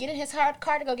 had to get in his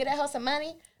car to go get that hoe some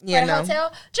money for the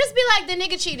hotel. Just be like, the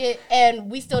nigga cheated,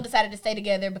 and we still decided to stay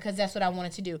together because that's what I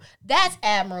wanted to do. That's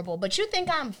admirable. But you think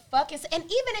I'm fucking... And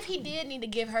even if he did need to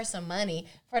give her some money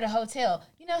for the hotel,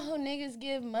 you know who niggas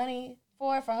give money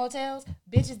for hotels?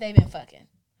 Bitches they been fucking.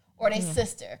 Or they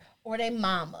sister. Or they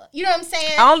mama. You know what I'm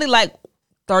saying? I only like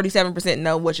 37%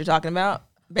 know what you're talking about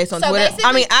based on So Twitter.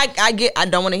 I mean, basically- I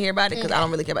don't want to hear about it because I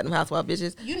don't really care about them housewife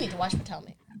bitches. You need to watch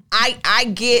Potomac.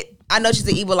 I know she's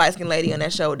an evil light skinned lady on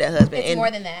that show with that husband. It's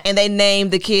more than that. And they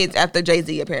named the kids after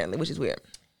Jay-Z apparently, which is weird.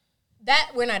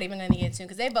 That we're not even going to get to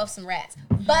because they both some rats.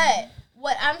 But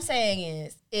what I'm saying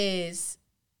is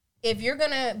if you're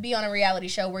going to be on a reality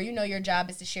show where you know your job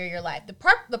is to share your life, the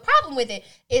problem with it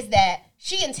is that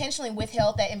she intentionally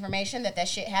withheld that information that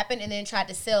shit happened and then tried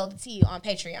to sell the tea on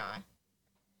Patreon.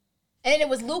 And it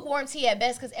was lukewarm tea at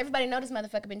best because everybody know this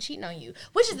motherfucker been cheating on you.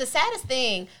 Which is the saddest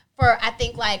thing for, I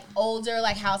think, like, older,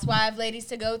 like, housewife ladies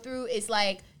to go through. Is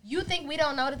like, you think we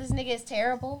don't know that this nigga is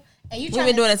terrible? And you We've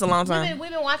been doing this a long time.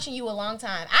 We've been watching you a long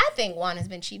time. I think Juan has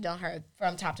been cheating on her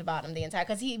from top to bottom the entire...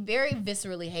 Because he very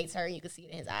viscerally hates her and you can see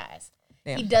it in his eyes.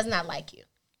 Damn. He does not like you.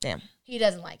 Damn. He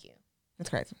doesn't like you.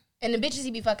 That's crazy. And the bitches he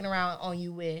be fucking around on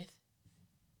you with...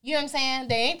 You know what I'm saying?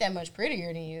 They ain't that much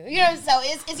prettier than you. You know, so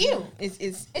it's you. It's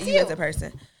you. you as a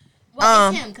person. Well,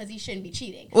 it's him because he shouldn't be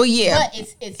cheating. Well, yeah. But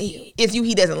it's you. It's you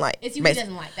he doesn't like. It's you basically. he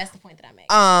doesn't like. That's the point that I make.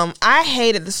 I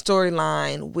hated the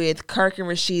storyline with Kirk and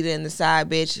Rashida and the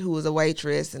side bitch who was a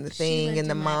waitress and the She thing lived and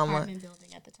the in my mama. apartment building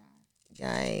at the time.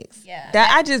 Yikes. Yeah.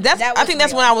 That that I was think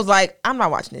that's real. when I was like, I'm not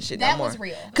watching this shit no That more. was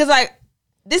real. Cause like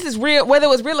this is real, whether it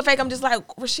was real or fake, I'm just like,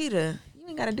 Rashida, you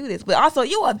ain't gotta do this. But also,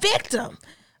 you a victim.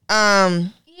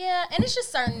 Yeah, and it's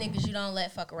just certain niggas you don't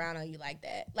let fuck around on you like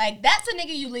that. Like, that's a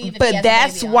nigga you leave. If he But has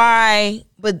that's a baby on why.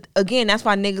 But again, that's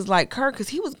why niggas like Kirk, because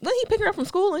he pick her up from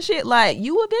school and shit. Like,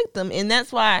 you a victim, and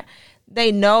that's why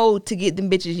they know to get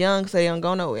them bitches young so they don't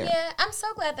go nowhere. Yeah, I'm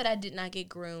so glad that I did not get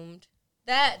groomed.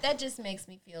 That just makes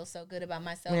me feel so good about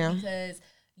myself because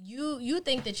you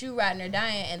think that you riding or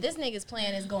dying, and this nigga's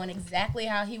plan is going exactly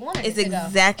how he wanted it to go.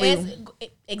 Exactly.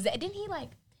 Didn't he like?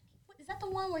 Is that the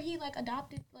one where he like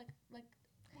adopted like?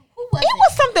 Who was It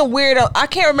was something weird. I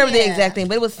can't remember the Yeah. exact thing,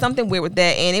 but it was something weird with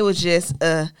that, and it was just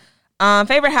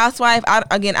favorite housewife.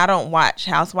 I don't watch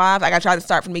Housewives. Like I tried to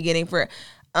start from the beginning for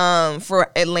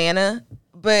Atlanta,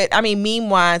 but I mean, meme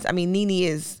wise, I mean, Nene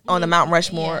is on the Mount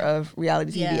Rushmore of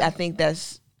reality TV. Yeah. I think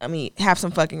have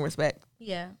some fucking respect.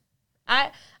 Yeah,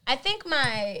 I think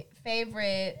my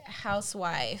favorite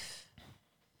housewife,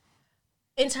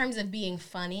 in terms of being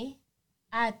funny,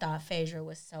 I thought Phaedra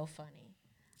was so funny.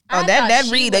 Oh, that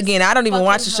Reed again. I don't even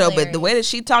watch the show, but the way that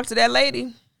she talked to that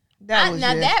lady,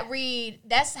 that Reed,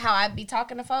 that's how I be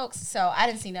talking to folks. So I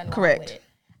didn't see nothing wrong with it.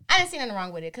 I didn't see nothing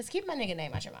wrong with it because keep my nigga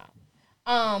name out your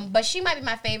mouth. But she might be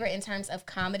my favorite in terms of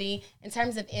comedy, in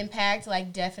terms of impact,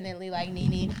 like definitely like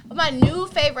Nene. But my new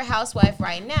favorite housewife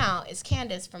right now is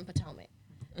Candace from Potomac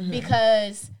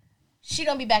because she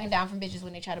don't be backing down from bitches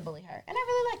when they try to bully her, and I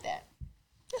really like that.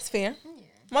 That's fair. Yeah.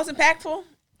 Most impactful,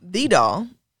 the doll.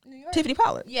 Tiffany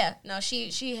Pollard. Yeah, no,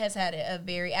 she has had a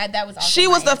very that was also she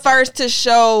was the first to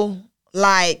show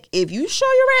like if you show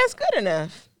your ass good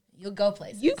enough, you'll go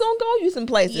places. You gonna go you some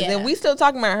places. Yeah. And we still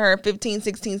talking about her 15,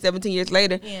 16, 17 years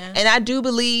later. Yeah. And I do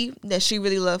believe that she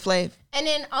really loved Flav. And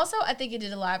then also I think it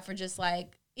did a lot for just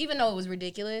like, even though it was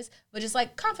ridiculous, but just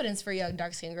like confidence for young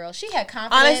dark skinned girls. She had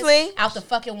confidence honestly out the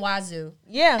fucking wazoo.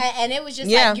 Yeah. And it was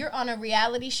just like you're on a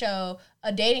reality show,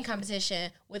 a dating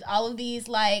competition with all of these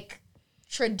like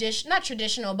not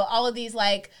traditional, but all of these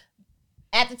like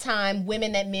at the time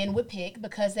women that men would pick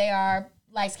because they are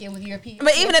light skinned with European.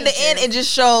 But even at the end, it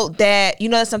just showed that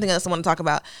that's something else I want to talk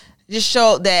about. Just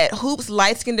showed that Hoops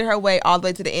light skinned her way all the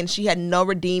way to the end. She had no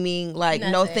redeeming, like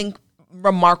nothing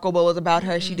remarkable was about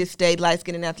her. She just stayed light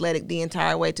skinned and athletic the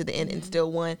entire way to the end and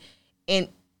still won. And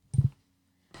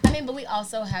I mean, but we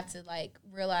also have to like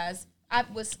realize.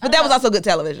 But that was also good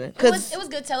television. It was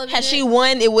good television. Had she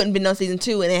won, it wouldn't been no season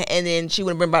 2, and then she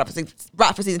would have been brought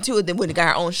for season 2, and then wouldn't have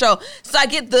got her own show. So I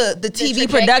get the TV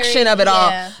production of it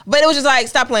all, but it was just like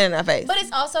stop playing in our face. But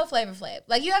it's also Flavor Flav.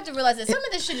 Like you have to realize that some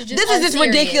of this shit is just this is just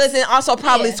ridiculous and also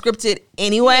probably scripted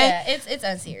anyway. Yeah, it's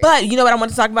unserious. But you know what I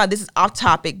want to talk about? This is off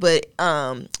topic, but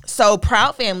so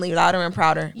Proud Family, Louder and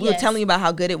Prouder. We were telling you about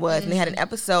how good it was, and they had an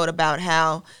episode about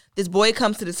how this boy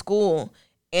comes to the school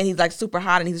and he's like super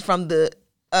hot, and he's from the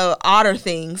Otter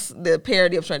Things, the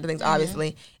parody of Stranger Things,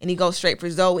 obviously, and he goes straight for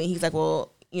Zoe, and he's like,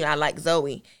 well, I like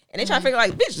Zoe. And they try to figure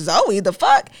like, bitch, Zoe, the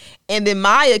fuck? And then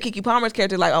Maya, Keke Palmer's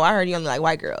character, like, oh, I heard you only like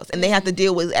white girls. And they have to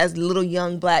deal with, as little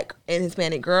young black and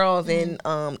Hispanic girls and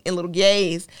little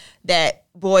gays, that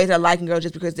boys are liking girls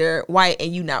just because they're white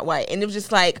and you not white. And it was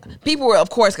just like, people were, of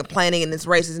course, complaining and this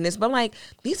racist and this, but like,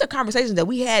 these are conversations that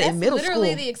we had in middle school. That's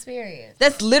literally the experience.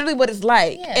 That's literally what it's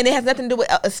like. Yeah. And it has nothing to do with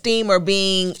esteem or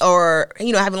being, or,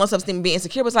 having low self-esteem and being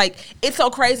insecure. But it's like, it's so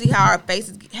crazy how our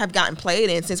faces have gotten played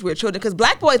in since we were children. Because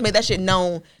black boys made that shit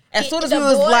known as soon as we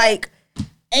was like,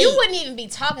 you wouldn't even be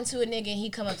talking to a nigga and he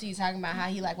come up to you talking about how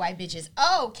he like white bitches.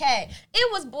 Okay.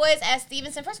 It was boys at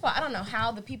Stevenson. First of all, I don't know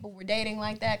how the people were dating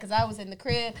like that because I was in the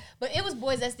crib. But it was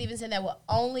boys at Stevenson that would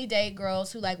only date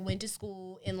girls who like went to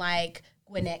school in like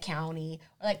Gwinnett County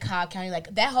or like Cobb County.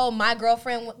 Like that whole my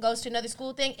girlfriend goes to another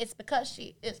school thing. It's because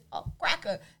she is a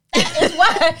cracker. That is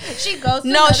why she goes to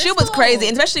another she was school. crazy.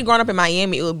 And especially growing up in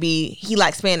Miami, it would be, he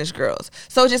liked Spanish girls.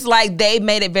 So just like they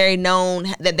made it very known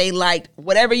that they liked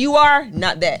whatever you are,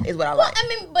 not that is what I like. I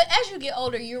mean, but as you get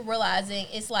older, you're realizing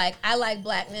it's like I like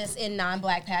blackness in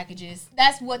non-black packages.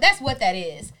 That's what that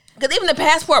is. Because even the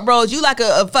passport bros, you like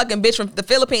a fucking bitch from the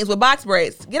Philippines with box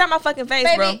braids. Get out my fucking face,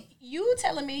 Baby, bro. You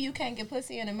telling me you can't get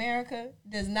pussy in America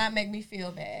does not make me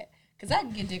feel bad. Because I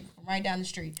can get dick from right down the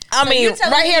street. I mean,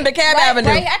 right here in DeKalb Avenue.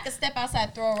 Right, I could step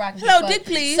outside, throw a rock. And hello, dick,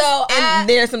 please. So and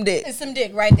there's some dick. There's some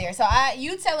dick right there. So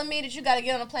you telling me that you got to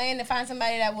get on a plane to find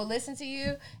somebody that will listen to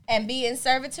you and be in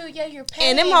servitude? Yeah, you're paying.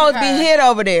 And them hoes be hid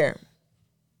over there.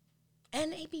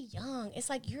 And they be young. It's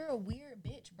like you're a weird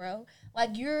bitch, bro.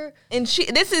 Like you're. And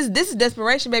this is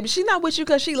desperation, baby. She's not with you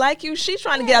because she like you. She's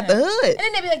trying to get out the hood. And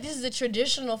then they be like, "This is a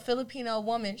traditional Filipino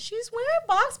woman. She's wearing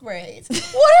box braids. What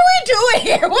are we doing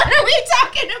here? What are we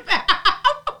talking about?"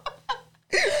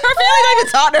 Her family don't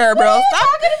even talk to her, bro. What are you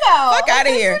talking about? Fuck out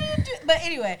of here. But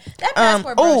anyway, that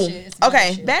passport bro shit is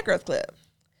okay, shit. Bad Girls Club.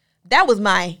 That was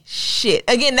my shit.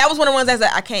 Again, that was one of the ones I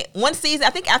said I can't. One season, I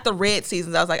think after Red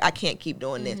seasons, I was like, I can't keep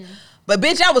doing this. But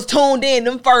bitch, I was tuned in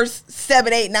them first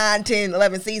 7, 8, 9, 10,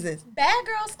 11 seasons. Bad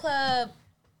Girls Club,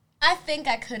 I think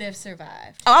I could have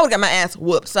survived. Oh, I would got my ass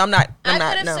whooped. So I'm not. I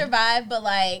could have survived, but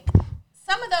like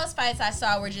some of those fights I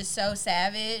saw were just so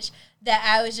savage that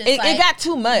I was just It like, got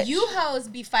too much. You hoes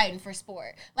be fighting for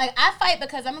sport. Like I fight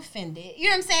because I'm offended. You know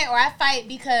what I'm saying? Or I fight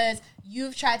because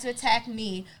you've tried to attack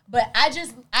me, but I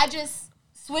just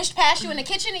swished past you in the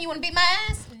kitchen and you want to beat my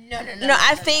ass? No.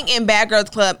 I think in Bad Girls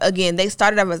Club, again, they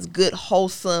started off as good,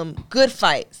 wholesome, good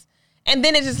fights. And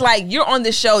then it's just like, you're on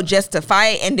the show just to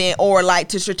fight and then, or like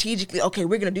to strategically, okay,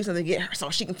 we're going to do something to get her so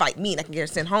she can fight me and I can get her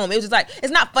sent home. It was just like,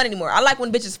 it's not fun anymore. I like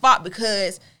when bitches fought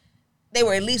because they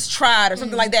were at least tried or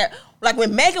something like that. Like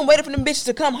when Megan waited for them bitches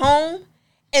to come home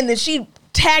and then she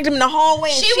tagged him in the hallway.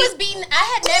 And she was beaten.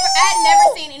 I had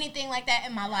never seen anything like that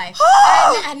in my life.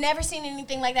 I had never seen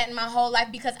anything like that in my whole life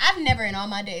because I've never in all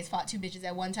my days fought two bitches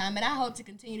at one time, and I hope to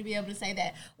continue to be able to say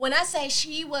that. When I say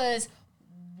she was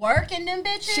working them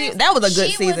bitches, that was a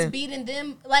good season. She was beating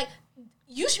them. Like,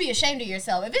 you should be ashamed of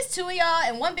yourself. If it's two of y'all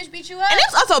and one bitch beat you up. And it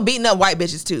was also beating up white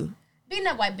bitches too. Beating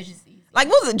up white bitches. Like,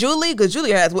 what was it, Julie? Because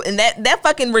Julie has, and that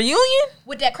fucking reunion?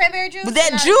 With that cranberry juice? With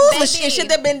that juice, with shit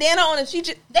that bandana on, and she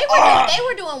just... They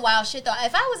were doing wild shit, though.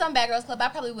 If I was on Bad Girls Club, I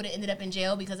probably would have ended up in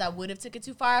jail because I would have took it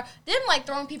too far. Them, like,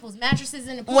 throwing people's mattresses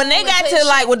in the pool. When they got to,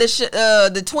 like, with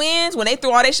the twins, when they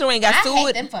threw all their shit away and got sued... I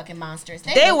hate them fucking monsters.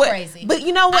 They were crazy. But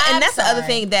you know what? I'm and that's sorry. the other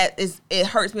thing that it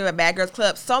hurts me about Bad Girls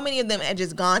Club. So many of them had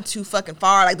just gone too fucking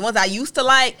far. Like, the ones I used to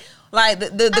like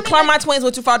the Claremont twins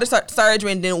went too far to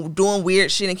surgery and then doing weird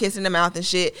shit and kissing the mouth and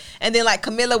shit. And then like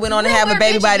Camilla went on to have a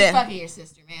baby by that. Fucking your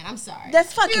sister, man. I'm sorry.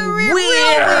 That's fucking You're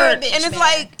weird. bitch, and it's man.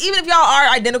 like, even if y'all are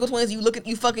identical twins, you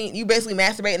basically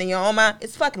masturbating in your own mind.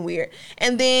 It's fucking weird.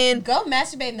 And then go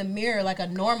masturbate in the mirror like a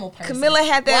normal person. Camilla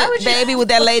had that baby with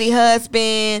that lady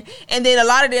husband. And then a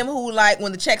lot of them who, like,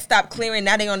 when the checks stopped clearing,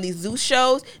 now they on these Zeus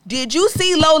shows. Did you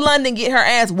see Lo London get her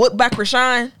ass whooped by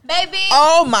Krishan? Baby.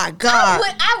 Oh my God.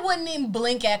 I wouldn't even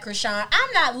blink at Krishan.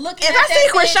 I'm not looking if at I see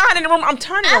Krishan in the room, I'm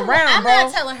turning around, I'm bro.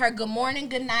 not telling her good morning,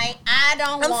 good night.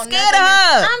 I'm scared of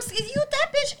her. I'm scared.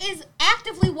 That bitch is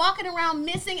actively walking around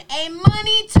missing a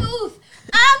money tooth.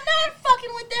 I'm not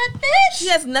fucking with that bitch. She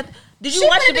has nothing. Did you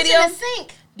watch the video? In the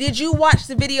sink. Did you watch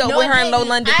the video with her and Lo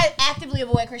London? I actively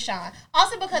avoid Krishan.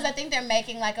 Also because I think they're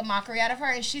making like a mockery out of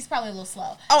her and she's probably a little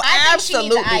slow. Oh, I absolutely.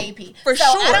 think she needs an IEP. For so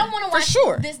sure. I don't want to watch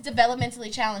this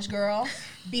developmentally challenged girl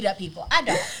beat up people. I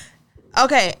don't.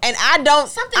 Okay, and I don't.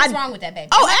 Something's wrong with that baby.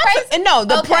 Oh, absolutely. No,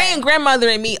 the praying grandmother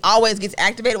in me always gets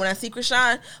activated when I see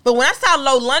Krishan. But when I saw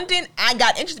Lo London, I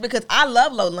got interested because I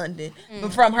love Lo London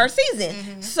from her season.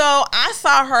 Mm-hmm. So I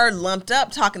saw her lumped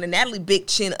up talking to Natalie, big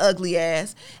chin, ugly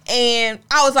ass, and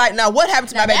I was like, "Now what happened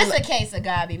to my baby?" That's a case of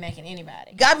God be making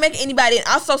anybody. God make anybody, and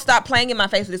also stop playing in my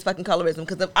face with this fucking colorism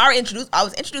because I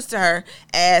was introduced to her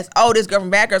as, oh, this girl from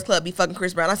Bad Girls Club be fucking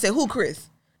Chris Brown. I said, who Chris?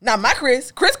 Not my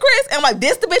Chris. Chris. And I'm like,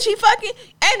 this the bitch he fucking?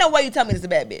 Ain't no way you tell me this a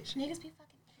bad bitch. Niggas be fucking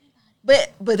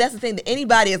anybody. But that's the thing, that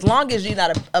anybody, as long as you're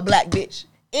not a black bitch,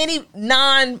 any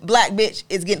non-black bitch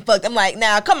is getting fucked. I'm like,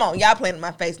 now, come on, y'all playing in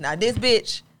my face now. This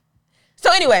bitch.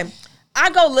 So anyway, I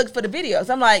go look for the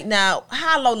videos. I'm like, now,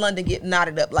 how Lo London get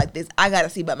knotted up like this? I got to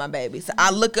see about my baby. So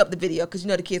I look up the video, because you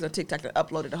know the kids on TikTok that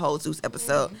uploaded the whole Zeus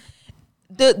episode.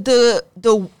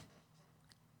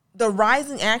 The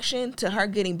rising action to her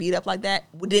getting beat up like that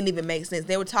didn't even make sense.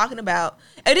 They were talking about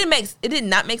it did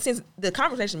not make sense. The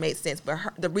conversation made sense, but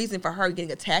the reason for her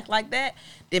getting attacked like that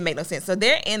didn't make no sense. So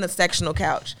they're in a sectional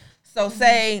couch. So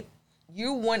say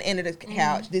you're one end of the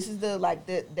couch. This is the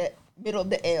middle of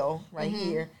the L right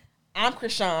here. I'm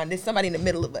Krishan. There's somebody in the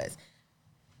middle of us.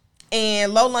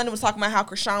 And Lo London was talking about how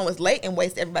Krishan was late and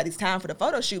wasted everybody's time for the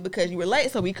photo shoot because you were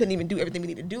late, so we couldn't even do everything we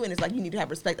need to do. And it's like, you need to have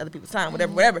respect for other people's time,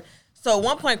 whatever. So at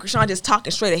one point, Krishan just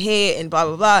talking straight ahead and blah,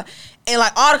 blah, blah. And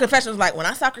like all the confessions, like when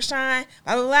I saw Krishan,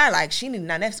 blah, blah, blah, like she need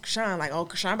not next Krishan, like, oh,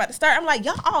 Krishan about to start. I'm like,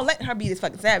 y'all all letting her be this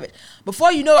fucking savage.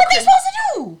 Before you know what it, they supposed to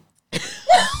do?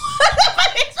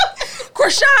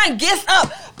 Krishan gets up.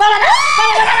 I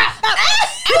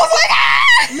was like,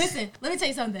 ah! Listen, let me tell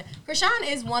you something.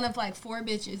 Krishan is one of like 4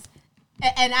 bitches.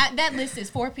 And that list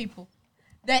is 4 people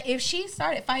that if she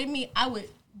started fighting me, I would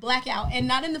black out. And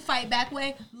not in the fight back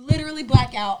way, literally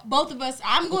black out. Both of us,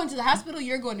 I'm going to the hospital,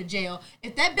 you're going to jail.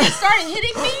 If that bitch started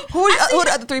hitting me, who are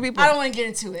the other 3 people? I don't want to get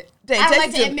into it. I don't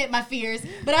like to admit my fears,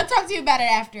 but I'll talk to you about it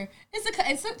after.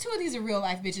 And 2 of these are real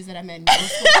life bitches that I met in middle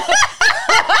school.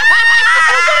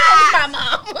 My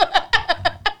mom.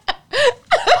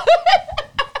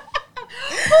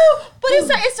 But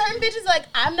it's certain bitches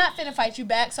not finna fight you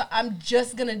back, so I'm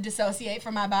just gonna dissociate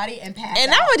from my body and pass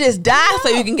And out. I would just die so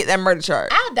you can get that murder charge.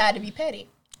 I'll die to be petty.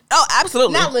 Oh,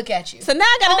 absolutely. Now look at you. So now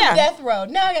I gotta on die. death row.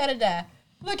 Now I gotta die.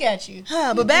 Look at you.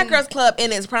 But Bad Girls Club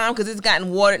in its prime because it's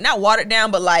gotten not watered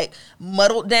down, but like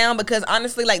muddled down. Because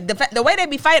honestly, like the way they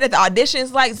be fighting at the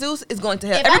auditions, like Zeus is going to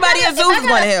hell. If Everybody at Zeus is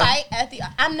going to hell. Fight at the,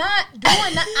 I'm not doing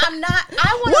that. I'm not.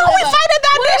 I want Why to. we fight at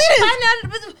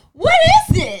the auditions? What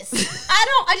is this?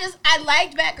 I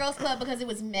liked Bad Girls Club because it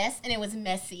was mess and it was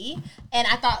messy, and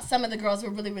I thought some of the girls were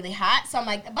really, really hot. So I'm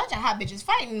like, a bunch of hot bitches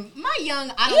fighting. My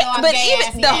young, I don't know, I'm But gay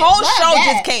even the ass whole niggas show love just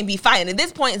that. can't be fighting. At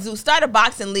this point, Zeus start a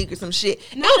boxing league or some shit.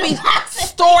 Not It would be a boxing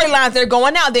storylines. They're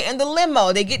going out. They're in the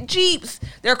limo. They get jeeps.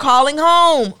 They're calling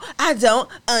home. I don't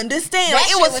understand. That Like, it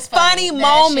shit was was funny. funny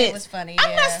That shit moments. was funny,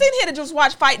 I'm not yeah. sitting here to just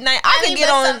watch Fight Night. I can mean, get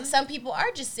but on. Some people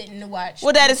are just sitting to watch.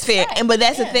 Well, that is fair. Right. But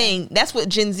that's the Yeah. thing. That's what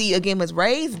Gen Z again was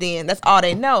raised in. That's all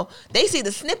they know. They see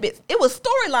the snippets. It was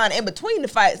storyline in between the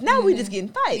fights. Now we just getting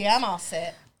fights. Yeah, I'm all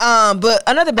set. But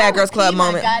another Bad I Girls would Club pee my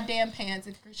moment. goddamn pants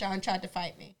if Krishan tried to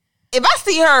fight me. If I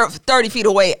see her 30 feet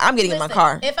away, I'm getting in my Listen,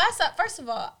 car. If I saw, first of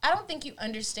all, I don't think you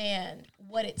understand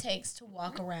what it takes to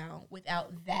walk around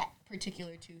without that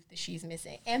particular tooth that she's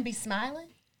missing and be smiling.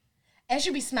 And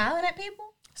she'll be smiling at people.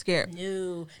 Scared.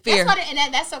 No, Fear. that's why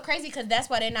that's so crazy because that's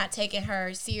why they're not taking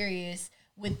her serious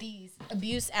with these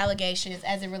abuse allegations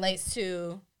as it relates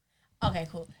to. Okay,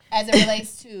 cool. As it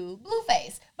relates to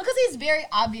Blueface, because he's very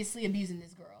obviously abusing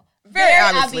this girl. Very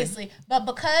obviously. But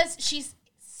because she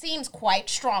seems quite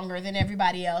stronger than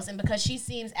everybody else, and because she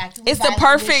seems actively It's the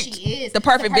violent, which perfect, she is, the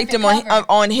perfect victim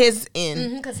on his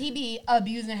end. because he be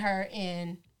abusing her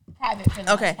in private for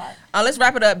the Okay, most part. let's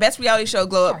wrap it up. Best reality show,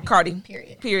 Glow Up, Cardi.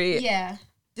 Period. Yeah.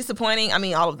 Disappointing. I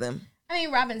mean, all of them. I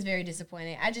mean, Robin's very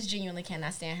disappointing. I just genuinely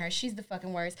cannot stand her. She's the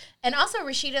fucking worst. And also,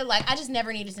 Rashida, like, I just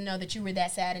never needed to know that you were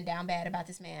that sad and down bad about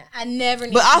this man. I never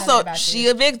needed But to know that also, about she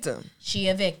you. a victim. She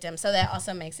a victim. So that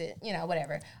also makes it,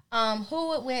 whatever. Who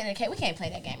would win? Okay, we can't play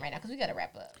that game right now because we got to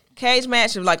wrap up. Cage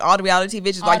match of like all the reality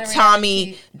bitches, All like the Tommy,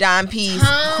 reality- Dime Piece,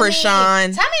 Tommy Krishan,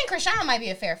 and Krishan might be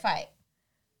a fair fight.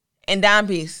 and Dime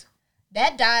Piece.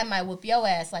 That dime might whoop your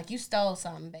ass like you stole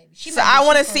something, baby. She So might I be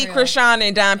want to for see real. Krishan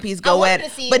and Dime Piece go wanted at to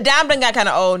it. see- But Dime done got kind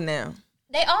of old now.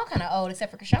 They all kind of old except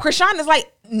for Krishan. Krishan is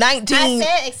like 19. I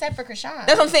said except for Krishan.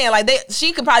 That's what I'm saying. Like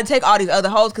she could probably take all these other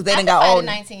hoes because they I done could got fight old. a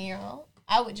 19-year-old.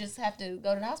 I would just have to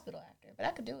go to the hospital after, but I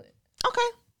could do it. Okay.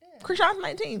 Krishan's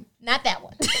 19. Not that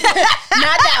one. Not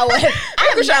that one.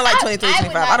 I think Krishan like 23,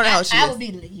 25. I don't know how she I is. would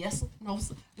be like, yes, no,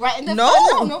 sir. Right in the No.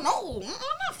 no. I'm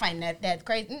not fighting that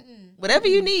crazy. Mm-mm. Whatever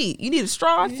you need. You need a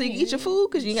straw so you can eat your food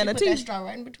because you ain't She got no put that teeth. straw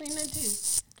right in between that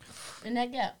teeth. In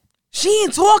that gap. She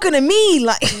ain't talking to me.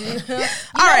 Like, all You know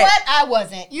right. what? I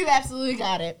wasn't. You absolutely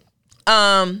got it.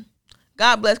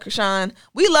 God bless Krishan.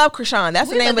 We love Krishan. That's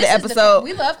the name of the This is episode.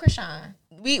 we love Krishan.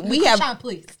 We have Krishan,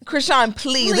 please. Krishan,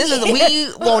 please. This is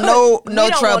we want no We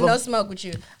don't trouble. want no smoke with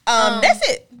you. That's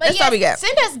it. But That's all we got.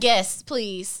 Send us guests,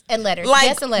 please, and letters. Like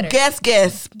Guests and letters. guess.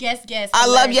 Guests. I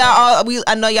and love letters. y'all all.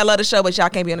 I know y'all love the show, but y'all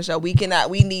can't be on the show. We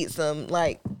cannot. We need some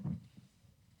like.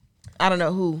 I don't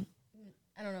know who.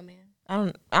 I don't know, man. I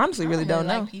don't honestly really don't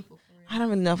know. Like people, for real. I don't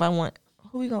even know if I want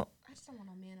who we going. I just don't want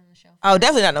no man on the show. Oh,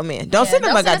 definitely not no man. Don't send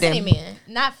them don't a send us goddamn. any men.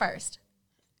 Not first.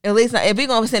 At least not, if we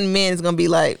gonna send men, it's gonna be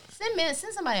like Send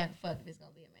somebody I can fuck if it's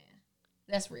gonna be a man.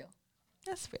 That's real.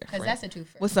 that's fair. Because friend. that's a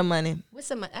twofer. With some money. With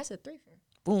some, that's a threefer.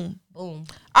 Boom. Boom.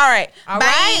 All right. All Bye.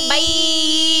 right. Bye.